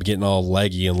 It'll end up getting all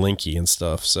leggy and linky and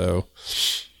stuff. So,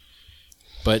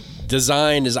 but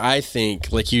design is, I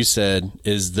think, like you said,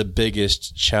 is the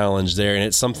biggest challenge there. And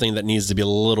it's something that needs to be a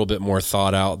little bit more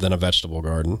thought out than a vegetable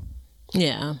garden.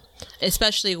 Yeah,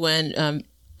 especially when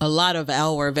a lot of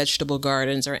our vegetable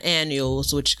gardens are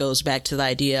annuals, which goes back to the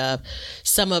idea of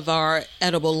some of our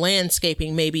edible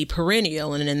landscaping may be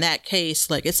perennial. And in that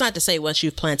case, like, it's not to say once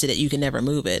you've planted it, you can never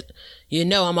move it. You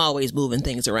know, I'm always moving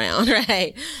things around,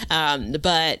 right?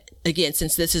 But again,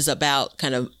 since this is about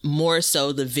kind of more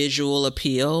so the visual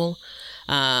appeal,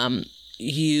 once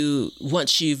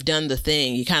you've done the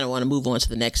thing, you kind of want to move on to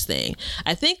the next thing.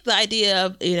 I think the idea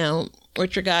of, you know,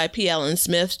 orchard guy P. Allen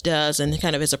Smith does, and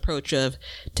kind of his approach of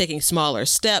taking smaller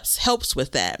steps helps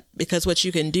with that, because what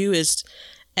you can do is,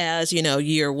 as you know,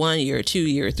 year 1, year 2,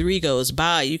 year 3 goes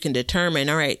by, you can determine,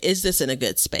 all right, is this in a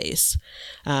good space?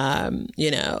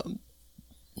 You know,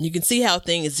 you can see how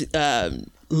things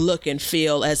look and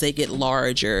feel as they get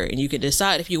larger, and you can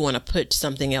decide if you want to put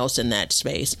something else in that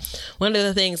space. One of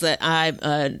the things that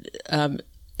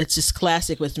it's just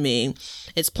classic with me,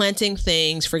 it's planting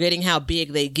things, forgetting how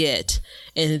big they get,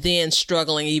 and then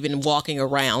struggling even walking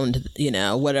around, you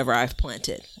know, whatever I've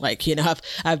planted. Like, you know,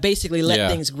 I've basically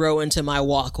let things grow into my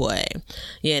walkway,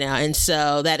 you know, and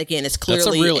so that, again, is clearly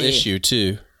that's a real issue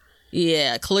too.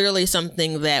 Yeah, clearly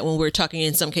something that when we're talking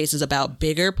in some cases about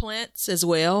bigger plants as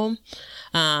well,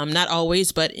 not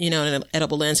always, but, you know, in an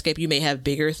edible landscape, you may have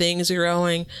bigger things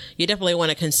growing. You definitely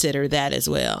want to consider that as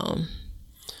well.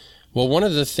 Well, one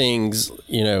of the things,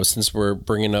 you know, since we're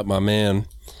bringing up my man,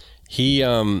 he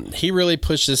really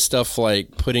pushes stuff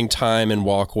like putting time in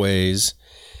walkways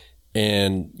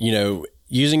and, you know,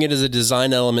 using it as a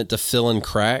design element to fill in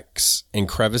cracks and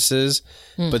crevices.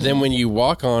 But then when you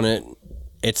walk on it,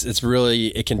 it's really,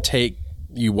 it can take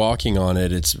you walking on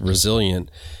it. It's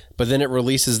resilient, but then it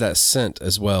releases that scent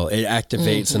as well. It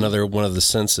activates another one of the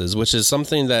senses, which is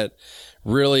something that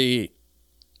really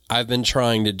I've been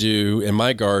trying to do in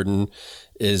my garden,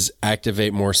 is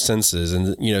activate more senses.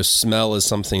 And, you know, smell is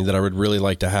something that I would really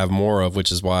like to have more of,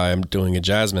 which is why I'm doing a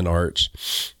jasmine arch.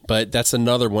 But that's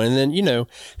another one. And then, you know,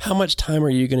 how much time are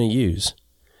you going to use?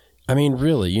 I mean,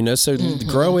 really, you know, so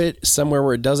grow it somewhere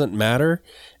where it doesn't matter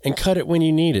and cut it when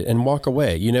you need it and walk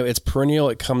away. You know, it's perennial.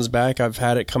 It comes back. I've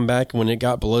had it come back when it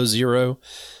got below 0.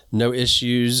 No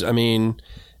issues. I mean,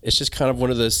 it's just kind of one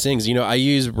of those things. You know, I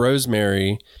use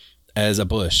rosemary as a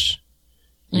bush,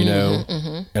 you know,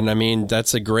 and I mean,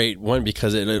 that's a great one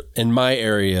because it, in my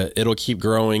area, it'll keep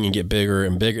growing and get bigger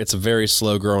and bigger. It's a very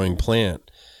slow growing plant,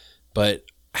 but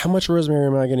how much rosemary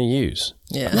am I going to use?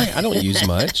 Yeah. I don't use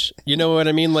much. You know what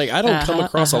I mean? Like, I don't come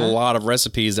across a lot of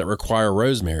recipes that require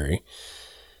rosemary.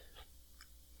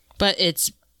 But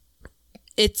it's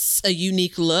a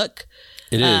unique look.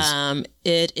 It is.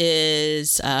 It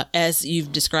is, as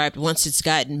you've described, once it's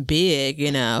gotten big,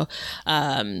 you know,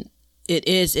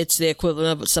 it's the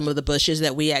equivalent of some of the bushes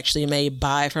that we actually may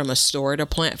buy from a store to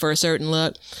plant for a certain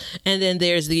look. And then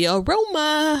there's the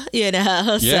aroma, you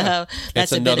know, yeah. So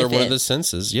that's it's another one of the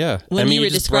senses. Yeah. When you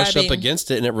just brush up against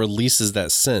it and it releases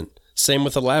that scent. Same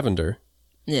with the lavender.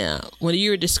 Yeah. When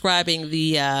you were describing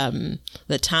the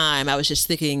time, I was just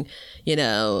thinking, you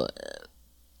know,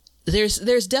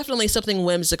 there's definitely something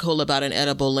whimsical about an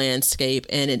edible landscape,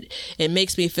 and it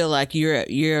makes me feel like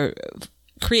you're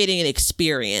creating an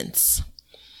experience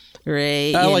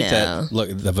right? I like that.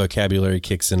 Look, the vocabulary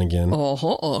kicks in again.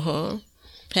 Hashtag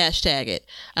it.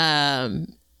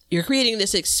 You're creating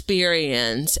this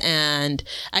experience, and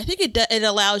I think it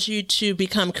allows you to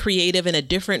become creative in a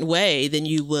different way than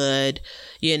you would,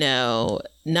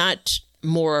 not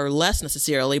more or less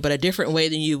necessarily, but a different way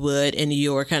than you would in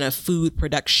your kind of food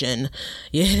production,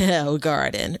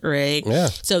 garden, right? Yeah.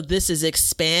 So this is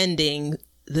expanding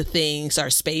our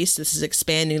space. This is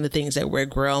expanding the things that we're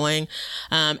growing.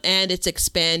 And it's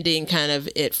expanding kind of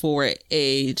it for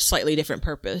a slightly different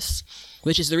purpose,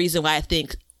 which is the reason why I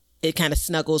think it kind of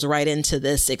snuggles right into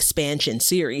this expansion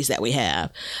series that we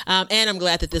have. And I'm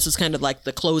glad that this is kind of like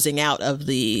the closing out of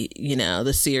the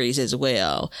series as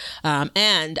well.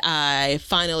 And I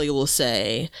finally will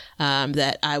say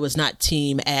that I was not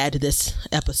team add this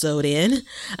episode in.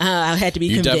 I had to be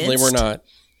convinced. You definitely were not.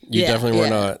 You definitely were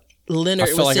not. Leonard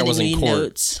I feel was like I was sending in me court.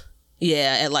 notes.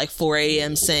 Yeah, at like 4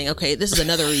 a.m. saying, okay, this is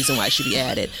another reason why it should be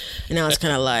added. And I was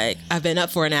kind of like, I've been up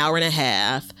for an hour and a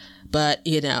half. But,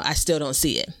 I still don't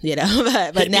see it,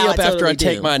 but Hit now me up I after totally I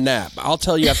take do. my nap. I'll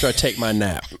tell you after I take my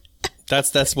nap.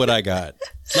 That's what I got.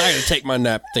 I got to take my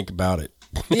nap, think about it.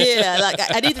 Yeah, like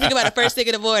I need to think about it first thing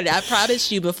in the morning. I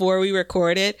promised you before we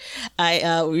recorded, we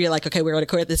were like, okay, we're going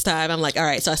to record this time. I'm like, all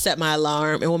right. So I set my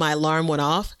alarm, and when my alarm went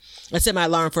off, I set my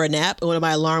alarm for a nap, and when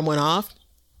my alarm went off,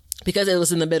 because it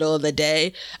was in the middle of the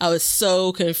day, I was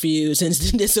so confused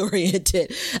and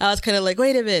disoriented. I was kind of like,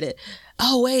 wait a minute.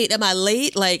 Oh, wait, am I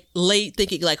late? Like late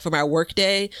thinking like for my work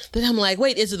day. Then I'm like,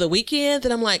 wait, is it the weekend?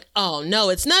 Then I'm like, oh, no,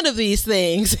 it's none of these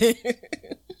things.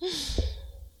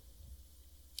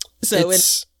 So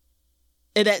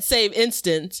in that same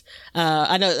instance,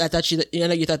 I know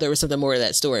you thought there was something more to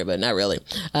that story, but not really.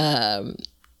 And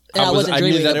I wasn't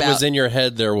dreaming knew that about, it was in your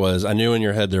head. I knew in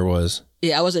your head there was.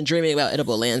 Yeah, I wasn't dreaming about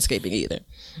edible landscaping either.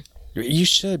 You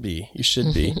should be. You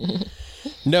should be.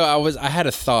 No, I had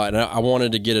a thought, and I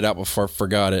wanted to get it out before I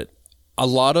forgot it. A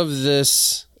lot of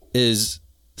this is,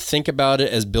 think about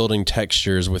it as building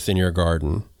textures within your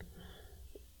garden.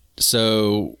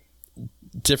 So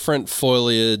different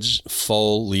foliage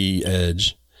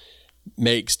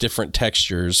makes different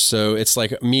textures. So it's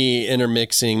like me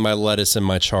intermixing my lettuce and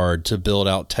my chard to build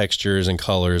out textures and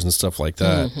colors and stuff like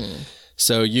that. Mm-hmm.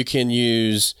 So you can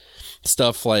use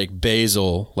stuff like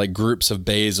basil, like groups of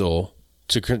basil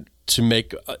to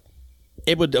make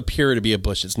it would appear to be a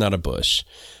bush. It's not a bush,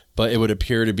 but it would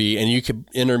appear to be, and you could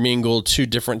intermingle two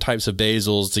different types of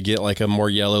basils to get like a more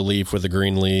yellow leaf with a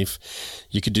green leaf.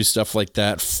 You could do stuff like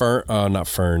that. Not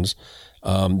ferns.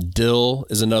 Dill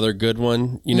is another good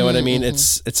one. You know what I mean?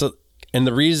 And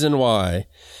the reason why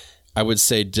I would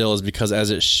say dill is because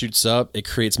as it shoots up, it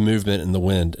creates movement in the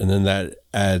wind, and then that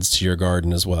adds to your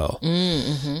garden as well.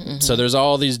 So there's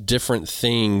all these different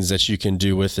things that you can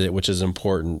do with it, which is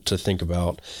important to think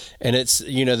about. And it's,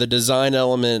 the design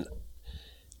element.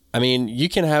 I mean, you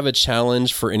can have a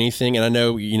challenge for anything. And I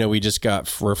know,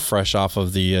 we're fresh off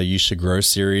of the You Should Grow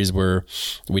series where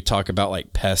we talk about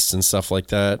like pests and stuff like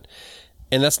that.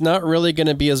 And that's not really going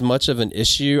to be as much of an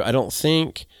issue, I don't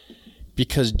think,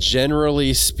 because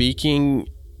generally speaking,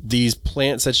 these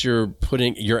plants that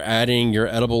you're adding your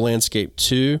edible landscape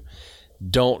to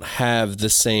don't have the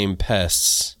same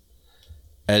pests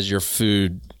as your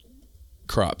food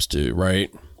crops do,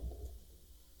 right?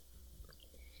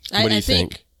 What do you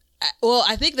think? Well,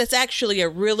 I think that's actually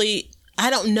I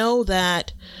don't know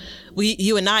that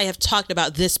you and I have talked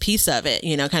about this piece of it,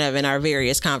 kind of in our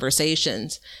various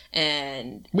conversations.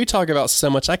 And we talk about so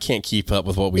much, I can't keep up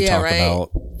with what we talk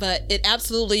about. But it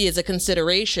absolutely is a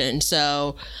consideration.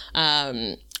 So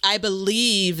I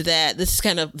believe that this is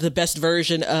kind of the best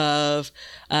version of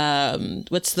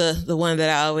what's the one that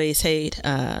I always hate?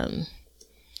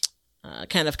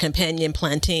 Kind of companion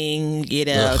planting,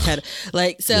 kind of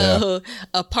like, so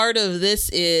a part of this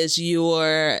is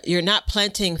you're not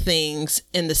planting things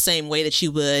in the same way that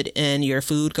you would in your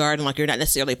food garden. Like you're not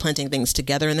necessarily planting things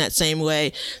together in that same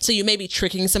way. So you may be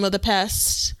tricking some of the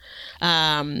pests.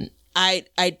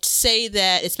 I'd say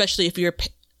that, especially if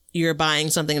you're buying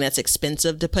something that's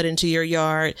expensive to put into your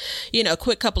yard, a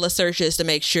quick couple of searches to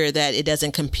make sure that it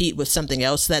doesn't compete with something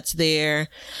else that's there.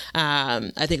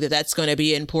 I think that that's going to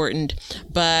be important.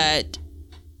 But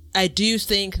I do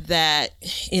think that,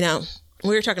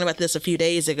 we were talking about this a few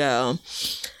days ago.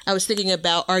 I was thinking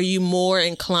about, are you more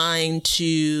inclined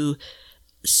to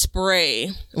spray?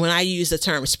 When I use the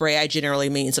term spray, I generally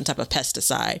mean some type of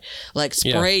pesticide, like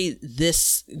spray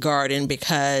this garden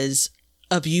because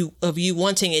of you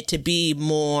wanting it to be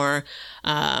more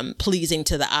pleasing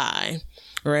to the eye,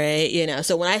 right?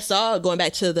 So when I saw, going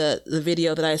back to the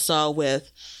video that I saw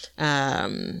with,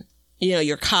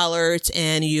 your collards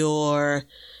and your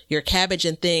your cabbage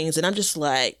and things. And I'm just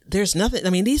like, there's nothing. I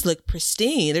mean, these look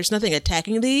pristine. There's nothing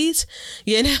attacking these,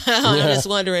 you know? I'm just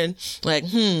wondering like,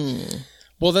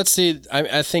 Well,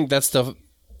 I think that's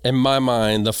in my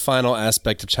mind, the final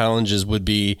aspect of challenges would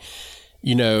be,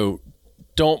 you know,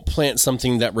 don't plant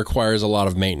something that requires a lot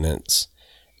of maintenance,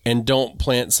 and don't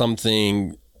plant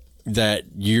something that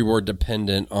you are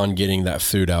dependent on getting that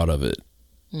food out of it.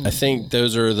 I think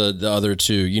those are the other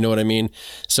two, you know what I mean?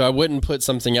 So I wouldn't put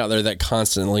something out there that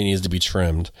constantly needs to be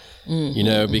trimmed, you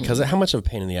know, because how much of a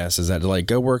pain in the ass is that to like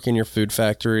go work in your food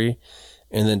factory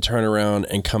and then turn around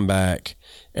and come back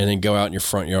and then go out in your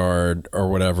front yard or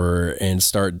whatever and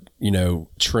start, you know,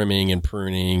 trimming and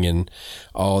pruning and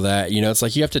all that. You know, it's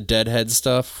like you have to deadhead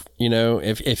stuff, you know,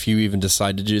 if you even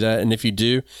decide to do that. And if you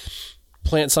do,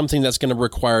 plant something that's going to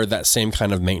require that same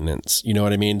kind of maintenance. You know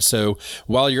what I mean? So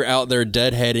while you're out there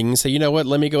deadheading, say, you know what,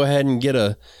 let me go ahead and get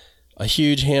a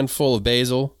huge handful of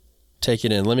basil, take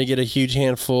it in. Let me get a huge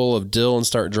handful of dill and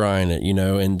start drying it, you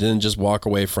know, and then just walk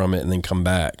away from it and then come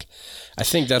back. I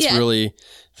think that's really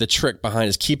the trick behind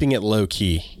is keeping it low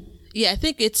key. Yeah, I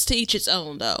think it's to each its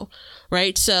own, though,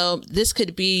 right? So this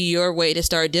could be your way to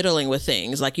start diddling with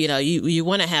things. Like, you know, you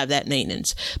want to have that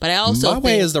maintenance. But I also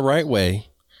way is the right way.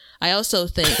 I also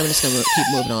think, I'm just going to keep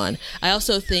moving on. I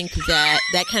also think that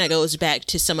kind of goes back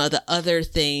to some of the other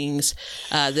things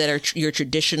that are your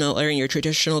traditional, or in your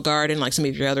traditional garden, like some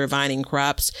of your other vining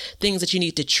crops, things that you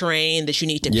need to train, that you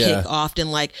need to pick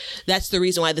often. Like that's the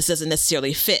reason why this doesn't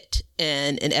necessarily fit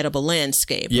in an edible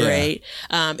landscape, right?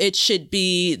 It should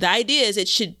be, the idea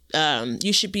is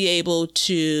you should be able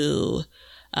to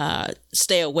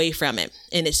stay away from it,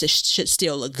 and it should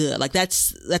still look good. Like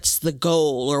that's the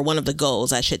goal, or one of the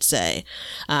goals, I should say.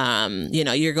 You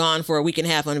know, you're gone for a week and a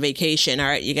half on vacation. All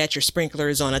right, you got your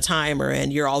sprinklers on a timer,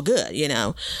 and you're all good. You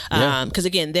know, because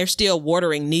again, there's still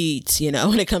watering needs. You know,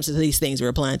 when it comes to these things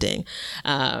we're planting.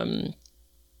 But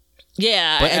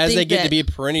as they get to be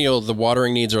perennial, the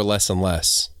watering needs are less and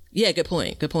less. Yeah, good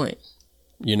point. Good point.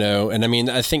 You know, and I mean,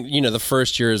 I think, you know, the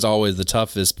first year is always the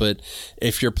toughest, but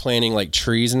if you're planting like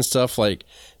trees and stuff, like,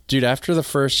 dude, after the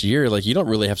first year, like, you don't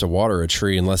really have to water a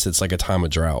tree unless it's like a time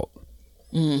of drought.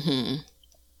 Mm-hmm.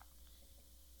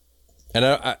 And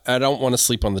I don't want to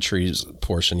sleep on the trees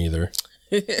portion either.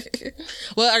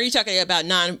 Well, are you talking about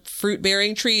non-fruit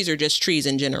bearing trees or just trees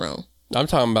in general? I'm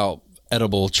talking about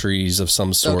edible trees of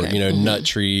some sort, you know, nut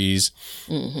trees,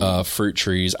 fruit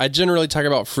trees. I generally talk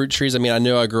about fruit trees. I mean, I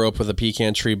know I grew up with a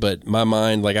pecan tree, but my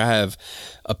mind, like I have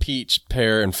a peach,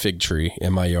 pear, and fig tree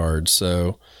in my yard.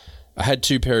 So I had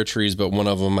 2 pear trees, but one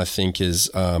of them I think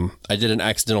is, I did an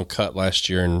accidental cut last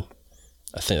year, and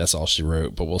I think that's all she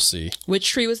wrote, but we'll see. Which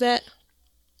tree was that?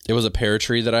 It was a pear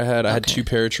tree that I had. I had 2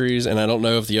 pear trees, and I don't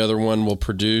know if the other one will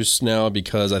produce now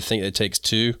because I think it takes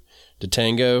 2 to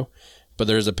tango. But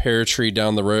there's a pear tree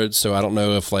down the road, so I don't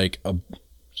know if I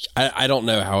don't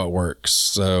know how it works.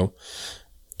 So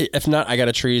if not, I got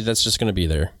a tree that's just going to be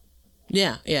there.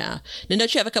 Yeah, yeah. Now,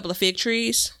 don't you have a couple of fig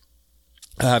trees?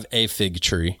 I have a fig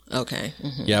tree. Okay.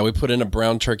 Mm-hmm. Yeah, we put in a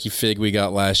brown turkey fig we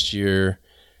got last year,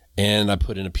 and I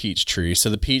put in a peach tree. So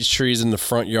the peach tree is in the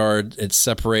front yard. It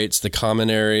separates the common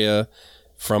area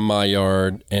from my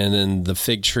yard, and then the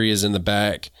fig tree is in the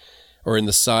back or in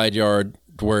the side yard,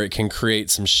 where it can create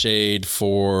some shade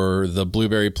for the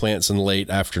blueberry plants in the late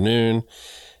afternoon.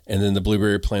 And then the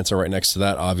blueberry plants are right next to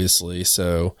that, obviously.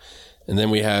 So, and then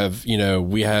we have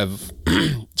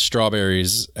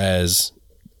strawberries as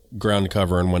ground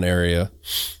cover in one area,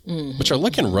 which are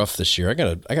looking rough this year. I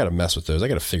gotta mess with those. I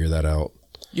gotta figure that out.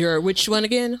 Which one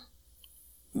again?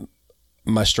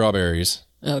 My strawberries.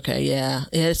 Okay, yeah.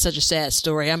 It's such a sad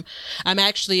story. I'm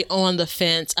actually on the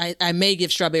fence. I may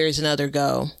give strawberries another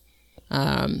go.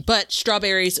 But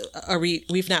strawberries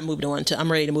we've not moved on to.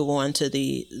 I'm ready to move on to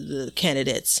the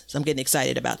candidates. So I'm getting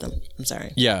excited about them. I'm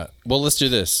sorry. Yeah. Well, let's do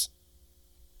this.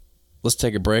 Let's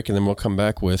take a break and then we'll come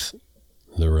back with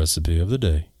the recipe of the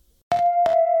day.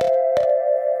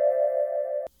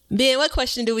 Ben, what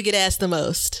question do we get asked the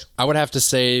most? I would have to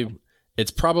say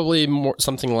it's probably more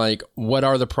something like, what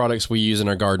are the products we use in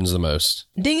our gardens the most?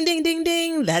 Ding, ding, ding,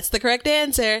 ding. That's the correct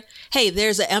answer. Hey,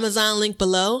 there's an Amazon link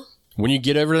below. When you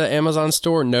get over to the Amazon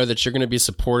store, know that you're going to be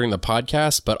supporting the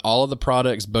podcast, but all of the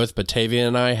products both Batavia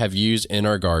and I have used in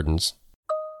our gardens.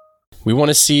 We want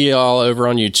to see you all over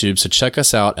on YouTube, so check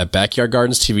us out at Backyard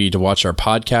Gardens TV to watch our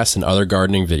podcasts and other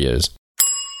gardening videos.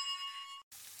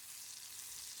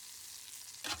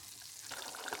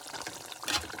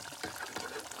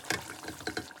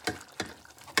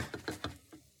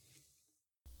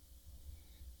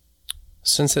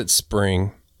 Since it's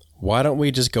spring, why don't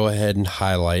we just go ahead and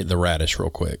highlight the radish real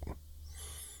quick?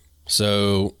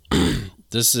 So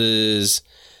This is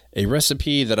a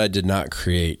recipe that I did not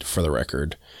create, for the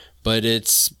record, but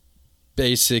it's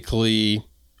basically,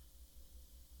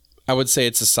 I would say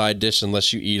it's a side dish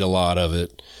unless you eat a lot of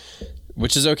it,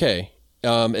 which is okay.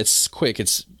 It's quick.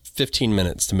 It's 15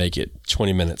 minutes to make it,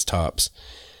 20 minutes tops.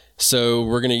 So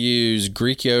we're going to use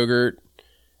Greek yogurt,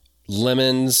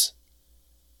 lemons,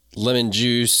 lemon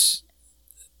juice,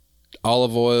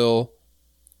 olive oil,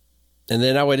 and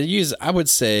then I would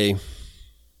say,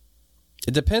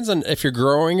 it depends on if you're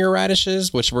growing your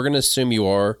radishes, which we're going to assume you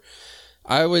are.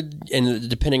 And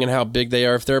depending on how big they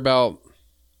are, if they're about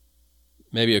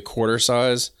maybe a quarter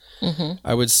size,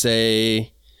 I would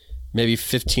say maybe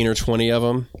 15 or 20 of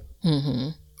them,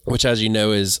 which, as you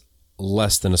know, is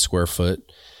less than a square foot.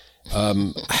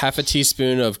 Half a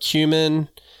teaspoon of cumin,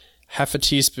 half a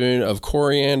teaspoon of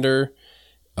coriander,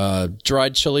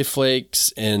 dried chili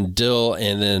flakes, and dill,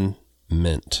 and then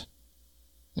mint.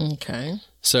 Okay.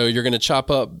 So you're going to chop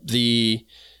up the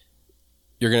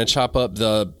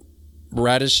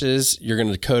radishes. You're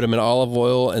going to coat them in olive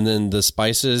oil, and then the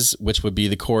spices, which would be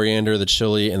the coriander, the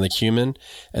chili, and the cumin.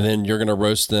 And then you're going to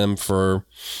roast them for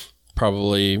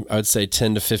probably, I would say,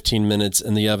 10 to 15 minutes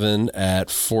in the oven at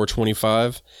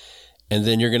 425. And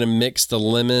then you're going to mix the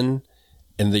lemon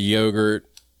and the yogurt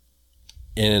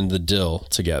and the dill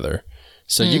together.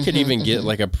 So you could even get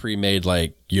like a pre-made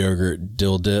like yogurt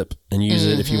dill dip and use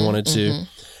it if you wanted to.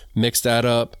 Mix that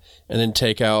up and then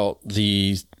take out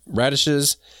the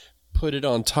radishes, put it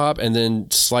on top, and then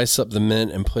slice up the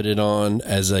mint and put it on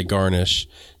as a garnish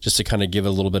just to kind of give it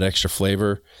a little bit extra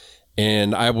flavor.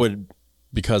 And I would,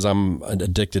 because I'm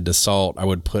addicted to salt, I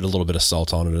would put a little bit of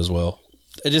salt on it as well.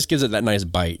 It just gives it that nice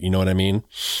bite, you know what I mean?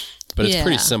 But it's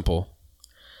pretty simple.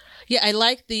 Yeah, I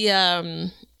like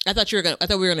the I thought we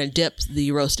were gonna dip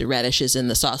the roasted radishes in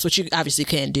the sauce, which you obviously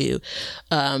can do.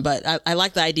 But I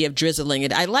like the idea of drizzling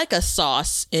it. I like a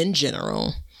sauce in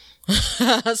general.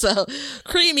 So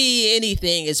creamy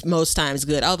anything is most times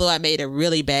good. Although I made a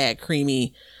really bad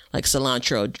creamy like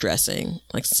cilantro dressing,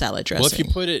 like salad dressing.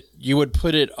 Well, if you would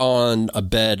put it on a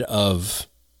bed of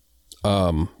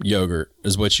yogurt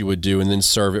is what you would do, and then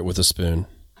serve it with a spoon.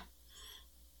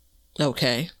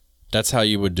 Okay. That's how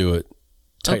you would do it,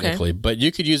 technically. Okay. But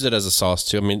you could use it as a sauce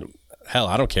too. I mean, hell,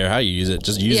 I don't care how you use it.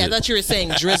 Just use it. Yeah, I thought you were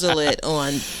saying drizzle it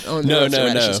on No.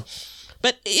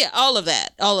 But yeah, all of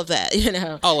that, you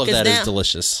know. All of that is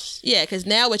delicious. Yeah, because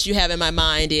now what you have in my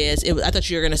mind is, I thought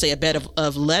you were going to say a bed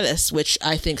of lettuce, which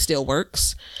I think still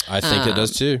works. I think it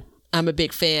does too. I'm a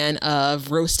big fan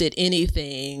of roasted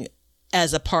anything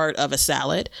as a part of a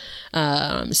salad.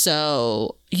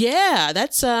 So yeah,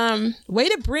 that's way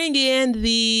to bring in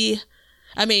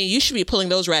I mean, you should be pulling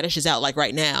those radishes out like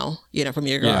right now, you know, from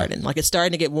your garden. Like it's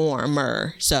starting to get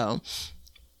warmer. So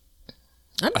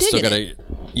I'm digging it.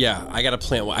 I got to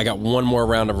plant. I got one more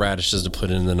round of radishes to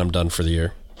put in, and then I'm done for the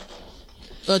year.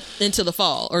 Into the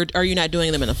fall, or are you not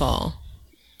doing them in the fall?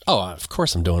 Oh, of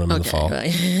course I'm doing them in the fall.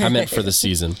 Right. I meant for the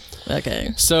season. Okay.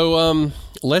 So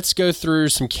let's go through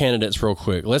some candidates real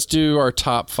quick. Let's do our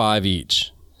top 5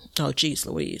 each. Oh, geez,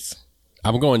 Louise.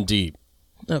 I'm going deep.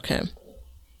 Okay.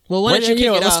 Well, why don't you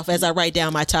kick it off as I write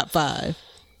down my top 5?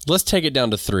 Let's take it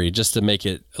down to 3 just to make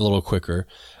it a little quicker.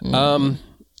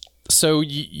 So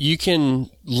you can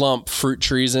lump fruit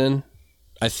trees in.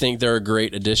 I think they're a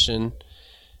great addition.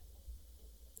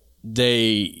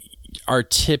 They are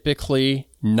typically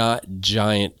not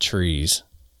giant trees,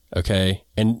 okay?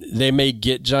 And they may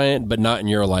get giant, but not in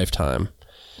your lifetime.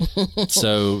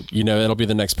 So, you know, it'll be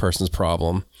the next person's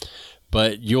problem.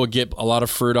 But you'll get a lot of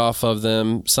fruit off of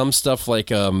them. Some stuff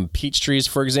like peach trees,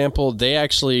 for example, they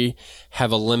actually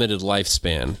have a limited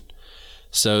lifespan.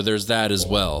 So there's that as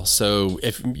well. So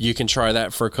if you can try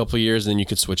that for a couple of years, then you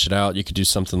could switch it out. You could do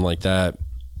something like that.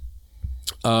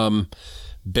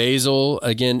 Basil,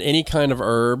 again, any kind of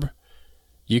herb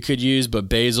you could use, but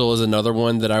basil is another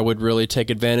one that I would really take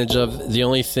advantage of. The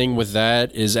only thing with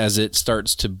that is as it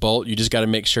starts to bolt, you just got to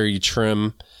make sure you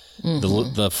trim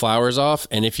the flowers off.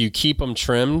 And if you keep them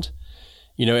trimmed,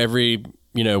 you know, every,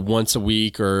 you know, once a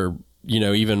week or, you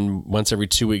know, even once every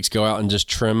 2 weeks, go out and just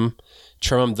trim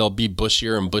them. They'll be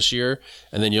bushier and bushier,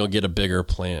 and then you'll get a bigger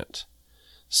plant.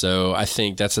 So I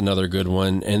think that's another good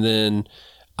one. And then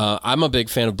I'm a big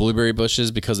fan of blueberry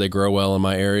bushes because they grow well in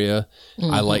my area.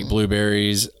 I like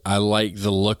blueberries. I like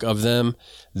the look of them.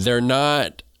 They're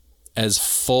not as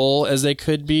full as they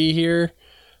could be here,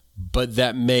 but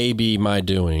that may be my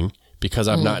doing because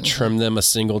I've not trimmed them a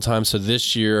single time. So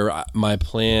this year, my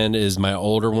plan is my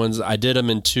older ones. I did them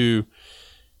in 2.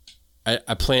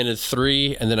 I planted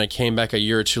 3, and then I came back a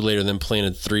year or 2 later, then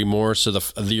planted 3 more. So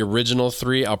the original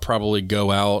 3, I'll probably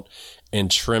go out and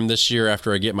trim this year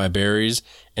after I get my berries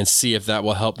and see if that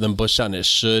will help them bush out, and it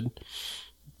should,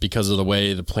 because of the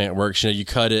way the plant works. You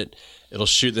cut it, it'll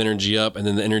shoot the energy up, and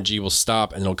then the energy will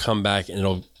stop, and it'll come back, and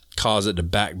it'll cause it to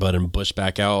back bud and bush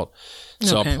back out.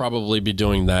 So I'll probably be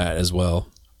doing that as well.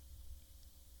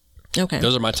 Okay.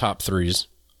 Those are my top 3s.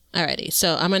 Alrighty.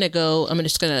 So I'm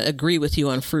just going to agree with you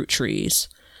on fruit trees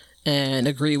and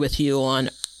agree with you on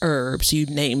herbs. You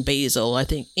named basil. I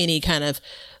think any kind of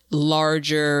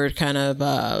larger kind of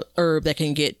herb that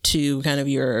can get to kind of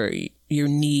your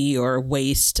knee or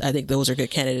waist, I think those are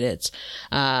good candidates.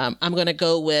 I'm going to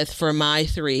go with, for my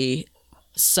 3,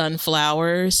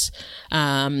 sunflowers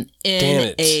in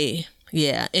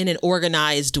an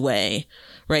organized way,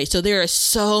 right? So there are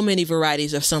so many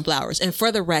varieties of sunflowers. And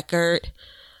for the record,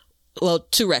 well,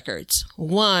 2 records.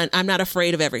 1, I'm not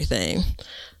afraid of everything.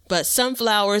 But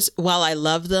sunflowers, while I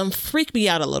love them, freak me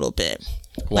out a little bit.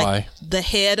 Why? Like the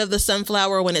head of the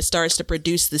sunflower when it starts to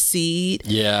produce the seed.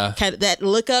 Yeah. Kind of that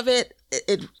look of it,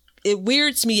 it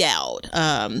weirds me out.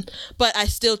 But I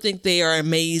still think they are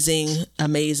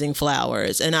amazing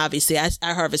flowers. And obviously I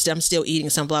harvest, I'm still eating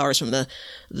sunflowers from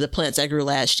the plants I grew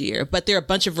last year. But there are a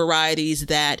bunch of varieties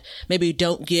that maybe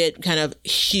don't get kind of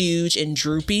huge and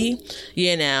droopy.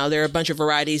 There are a bunch of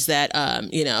varieties that,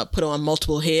 put on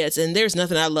multiple heads. And there's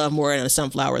nothing I love more in a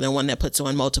sunflower than one that puts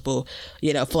on multiple,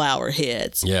 flower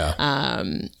heads. Yeah.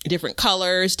 Different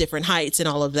colors, different heights, and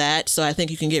all of that. So I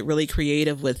think you can get really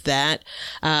creative with that.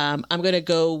 I'm going to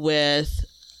go with,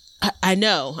 I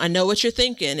know what you're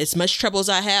thinking. As much trouble as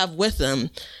I have with them,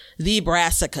 the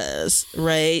brassicas,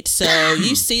 right? So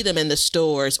you see them in the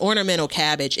stores. Ornamental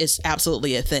cabbage is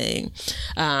absolutely a thing.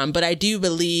 But I do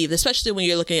believe, especially when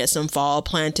you're looking at some fall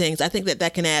plantings, I think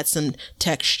that can add some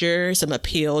texture, some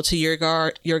appeal to your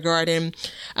garden.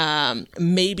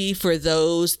 Maybe for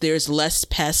those, there's less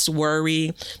pest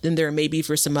worry than there may be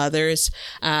for some others.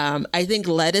 I think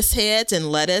lettuce heads and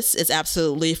lettuce is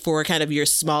absolutely for kind of your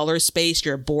smaller space,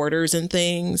 your borders and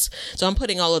things. So I'm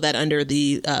putting all of that under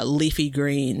the leafy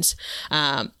greens.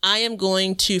 I am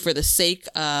going to, for the sake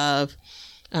of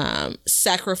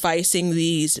sacrificing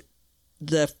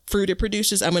the fruit it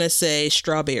produces, I'm going to say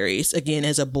strawberries again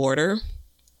as a border.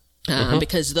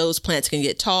 Because those plants can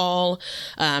get tall.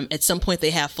 At some point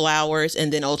they have flowers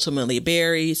and then ultimately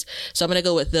berries. So I'm going to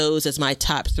go with those as my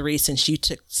top 3 since you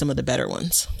took some of the better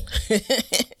ones.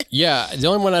 Yeah. The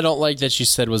only one I don't like that you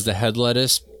said was the head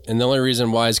lettuce. And the only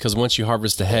reason why is because once you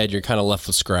harvest the head, you're kind of left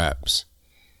with scraps.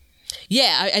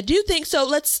 Yeah, I do think so.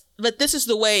 But this is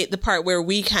the part where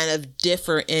we kind of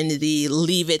differ in the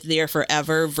leave it there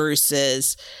forever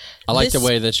versus. I like the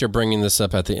way that you're bringing this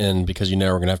up at the end because you know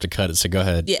we're going to have to cut it. So go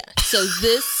ahead. Yeah. So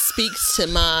this speaks to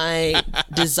my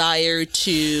desire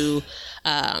to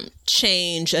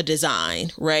change a design,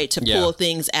 right? To pull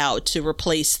things out, to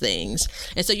replace things.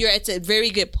 And so you're at a very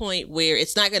good point where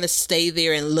it's not going to stay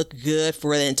there and look good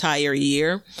for the entire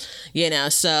year,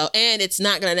 so, and it's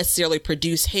not going to necessarily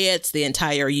produce heads the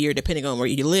entire year, depending on where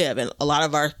you live. And a lot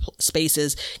of our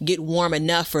spaces get warm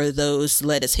enough for those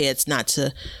lettuce heads not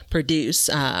to produce.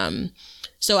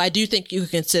 So I do think you can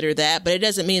consider that, but it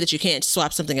doesn't mean that you can't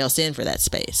swap something else in for that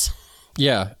space.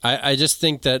 Yeah, I just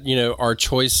think that, our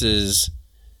choices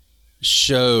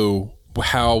show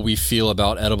how we feel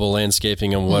about edible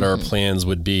landscaping and what our plans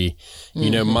would be.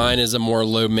 Mine is a more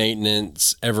low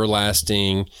maintenance,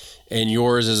 everlasting, and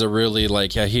yours is a really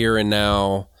like a here and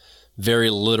now, very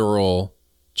literal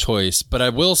choice. But I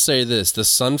will say this, the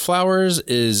sunflowers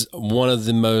is one of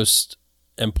the most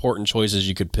important choices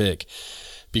you could pick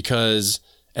because...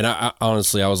 And I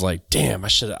honestly, I was like, damn,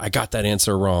 I got that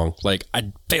answer wrong. Like,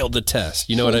 I failed the test.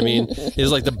 You know what I mean? It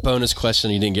was like the bonus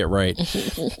question you didn't get right.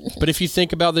 But if you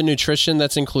think about the nutrition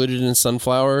that's included in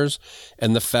sunflowers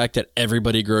and the fact that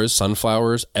everybody grows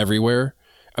sunflowers everywhere,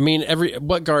 I mean,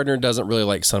 what gardener doesn't really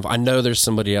like sunflowers? I know there's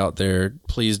somebody out there.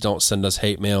 Please don't send us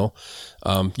hate mail.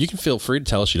 You can feel free to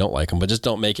tell us you don't like them, but just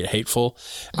don't make it hateful.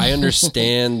 I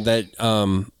understand that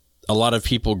a lot of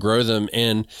people grow them,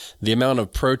 and the amount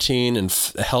of protein and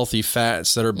healthy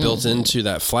fats that are built into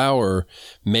that flower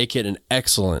make it an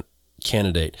excellent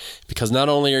candidate, because not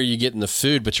only are you getting the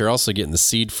food, but you're also getting the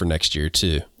seed for next year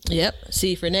too. Yep,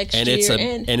 seed for next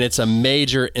year. And it's a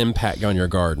major impact on your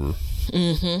garden.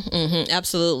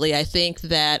 Absolutely. I think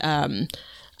that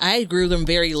I grew them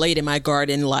very late in my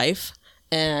garden life.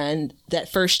 And that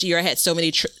first year I had so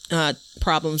many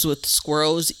problems with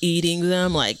squirrels eating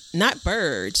them, like not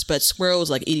birds, but squirrels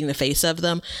like eating the face of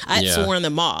them. I had sworn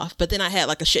them off, but then I had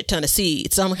like a shit ton of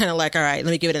seeds. So I'm kind of like, all right,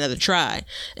 let me give it another try.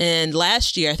 And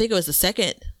last year, I think it was the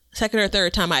second or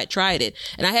third time I had tried it,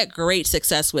 and I had great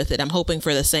success with it. I'm hoping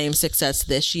for the same success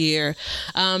this year.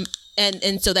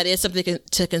 and so that is something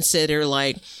to consider.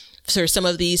 Like, so some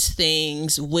of these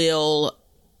things will,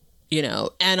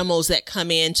 animals that come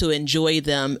in to enjoy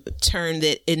them turn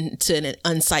it into an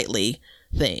unsightly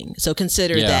thing. So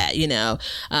consider that,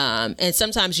 and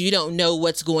sometimes you don't know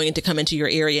what's going to come into your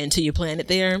area until you plant it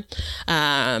there.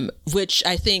 Which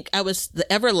I think the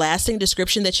everlasting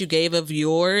description that you gave of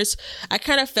yours, I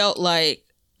kind of felt like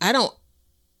I don't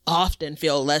often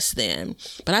feel less than,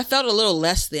 but I felt a little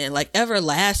less than, like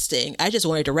everlasting. I just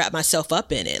wanted to wrap myself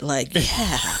up in it. Like,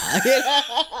 yeah.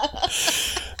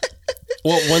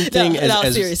 Well, one thing, in all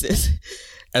seriousness,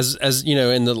 as you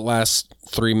know, in the last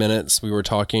 3 minutes we were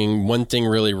talking, one thing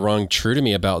really rung true to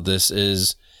me about this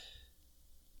is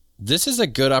a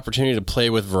good opportunity to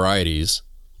play with varieties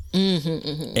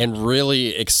and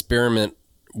really experiment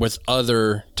with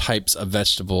other types of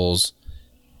vegetables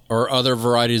or other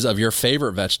varieties of your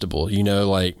favorite vegetable,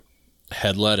 like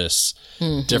head lettuce,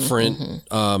 different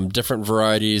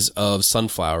varieties of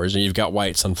sunflowers. And you've got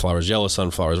white sunflowers, yellow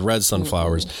sunflowers, red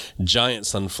sunflowers, giant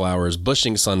sunflowers,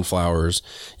 bushing sunflowers.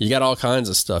 You got all kinds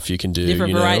of stuff you can do.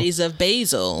 Different varieties of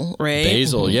basil, right?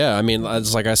 Basil, yeah. I mean,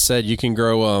 it's like I said, you can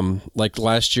grow, like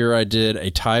last year I did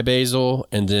a Thai basil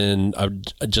and then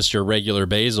just your regular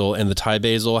basil. And the Thai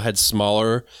basil had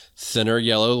smaller, thinner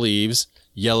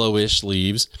yellowish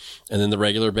leaves, and then the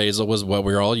regular basil was what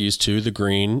we were all used to, the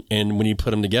green. And when you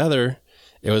put them together,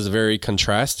 it was very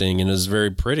contrasting and it was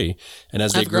very pretty. And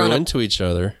as they grew into each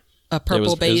other, a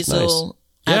purple basil. It was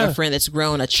nice. I have a friend that's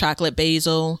grown a chocolate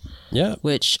basil. Yeah,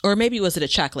 or maybe was it a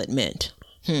chocolate mint?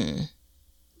 And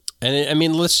I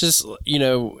mean, let's just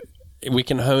we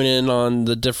can hone in on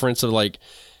the difference of like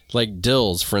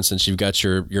dills, for instance. You've got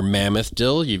your mammoth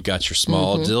dill, you've got your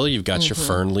small dill, you've got your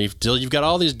fern leaf dill, you've got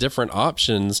all these different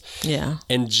options. Yeah.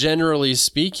 And generally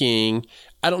speaking,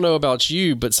 I don't know about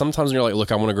you, but sometimes when you're like,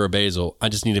 look, I want to grow basil, I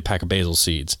just need a pack of basil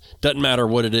seeds. Doesn't matter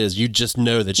what it is, you just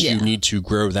know that you need to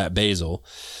grow that basil.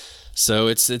 So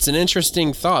it's an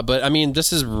interesting thought, but I mean,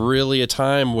 this is really a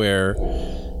time where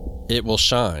it will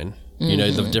shine,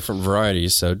 the different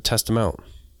varieties, so test them out.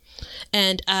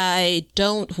 And I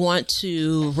don't want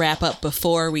to wrap up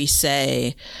before we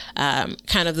say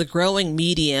kind of the growing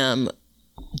medium.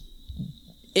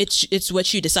 It's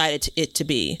what you decided it to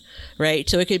be, right?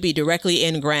 So it could be directly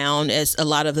in ground, as a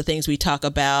lot of the things we talk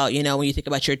about, when you think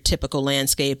about your typical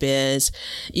landscape is.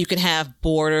 You can have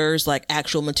borders, like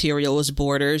actual materials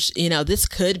borders. This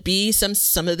could be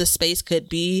some of the space could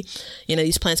be,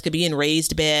 these plants could be in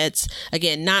raised beds.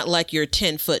 Again, not like your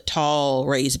 10-foot tall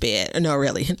raised bed. No,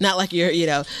 really, not like your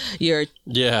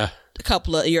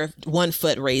couple of your 1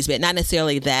 foot raised bed, not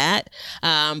necessarily that,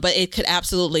 but it could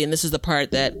absolutely, and this is the part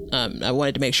that I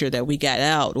wanted to make sure that we got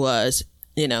out, was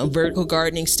vertical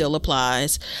gardening still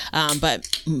applies,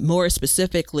 but more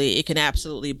specifically, it can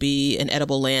absolutely be an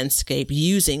edible landscape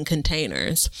using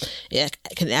containers. It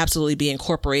can absolutely be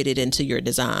incorporated into your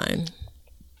design.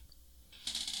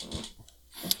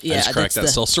 Yeah, I just cracked that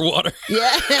seltzer water.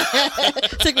 Yeah.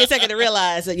 Took me a second to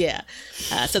realize that. Yeah.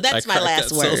 So that's my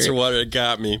last word. Seltzer water, it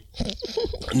got me.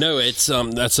 No, it's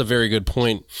that's a very good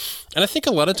point. And I think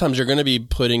a lot of times you're going to be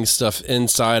putting stuff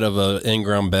inside of an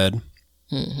in-ground bed.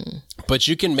 But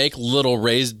you can make little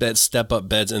raised beds, step-up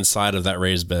beds inside of that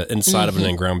raised bed, inside of an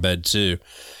in-ground bed too.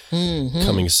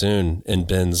 Coming soon in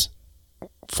Ben's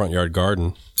front yard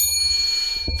garden.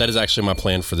 That is actually my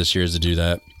plan for this year, is to do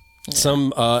that. Yeah.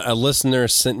 A listener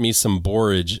sent me some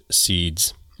borage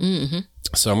seeds.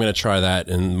 So I'm going to try that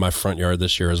in my front yard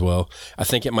this year as well. I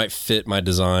think it might fit my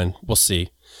design. We'll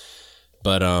see.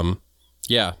 But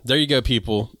yeah, there you go,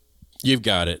 people. You've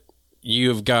got it.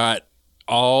 You've got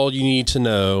all you need to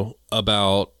know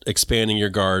about expanding your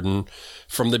garden,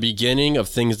 from the beginning of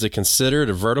things to consider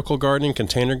to vertical gardening,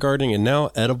 container gardening, and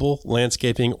now edible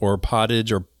landscaping or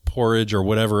pottage or porridge or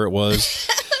whatever it was.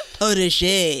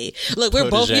 Potager. Look, we're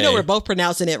both, we're both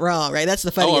pronouncing it wrong, right? That's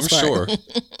the funniest part. Sure.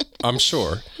 I'm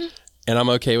sure. And I'm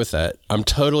okay with that. I'm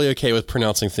totally okay with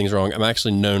pronouncing things wrong. I'm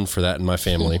actually known for that in my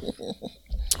family.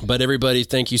 But everybody,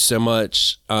 thank you so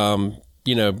much.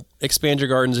 Expand your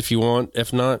gardens if you want.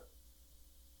 If not,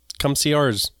 come see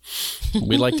ours.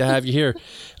 We'd like to have you here.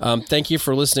 Thank you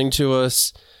for listening to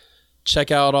us.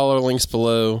 Check out all our links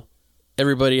below.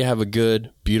 Everybody have a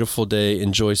good, beautiful day.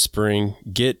 Enjoy spring.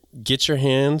 Get your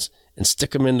hands and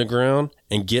stick them in the ground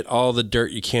and get all the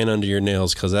dirt you can under your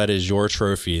nails, because that is your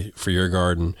trophy for your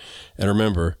garden. And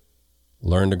remember,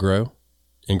 learn to grow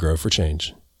and grow for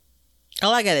change.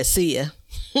 All I got to see you.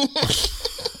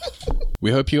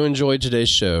 We hope you enjoyed today's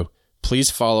show. Please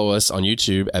follow us on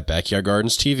YouTube at Backyard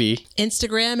Gardens TV,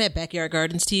 Instagram at Backyard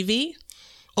Gardens TV,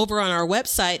 over on our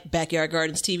website,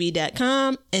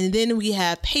 backyardgardenstv.com. And then we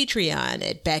have Patreon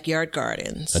at Backyard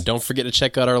Gardens. And don't forget to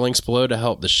check out our links below to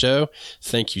help the show.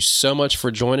 Thank you so much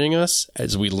for joining us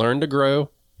as we learn to grow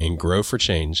and grow for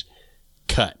change.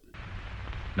 Cut.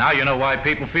 Now you know why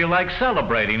people feel like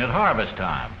celebrating at harvest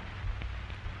time.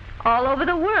 All over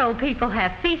the world, people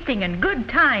have feasting and good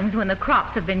times when the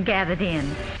crops have been gathered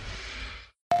in.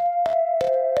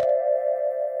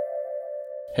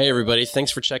 Hey, everybody.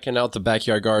 Thanks for checking out the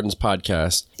Backyard Gardens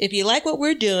podcast. If you like what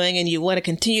we're doing and you want to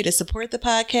continue to support the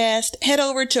podcast, head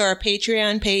over to our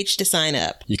Patreon page to sign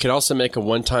up. You can also make a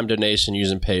one-time donation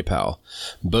using PayPal.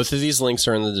 Both of these links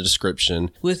are in the description.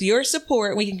 With your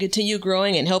support, we can continue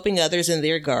growing and helping others in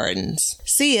their gardens.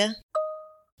 See ya!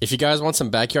 If you guys want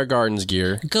some Backyard Gardens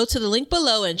gear, go to the link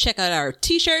below and check out our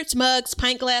t-shirts, mugs,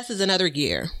 pint glasses, and other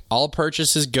gear. All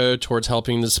purchases go towards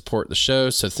helping to support the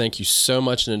show, so thank you so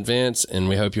much in advance, and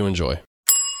we hope you enjoy.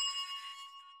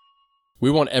 We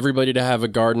want everybody to have a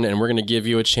garden, and we're going to give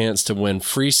you a chance to win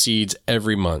free seeds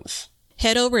every month.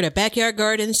 Head over to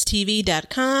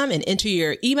backyardgardenstv.com and enter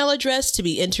your email address to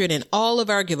be entered in all of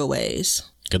our giveaways.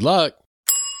 Good luck!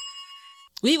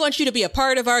 We want you to be a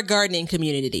part of our gardening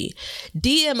community.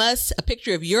 DM us a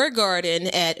picture of your garden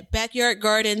at Backyard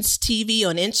Gardens TV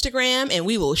on Instagram, and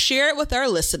we will share it with our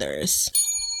listeners.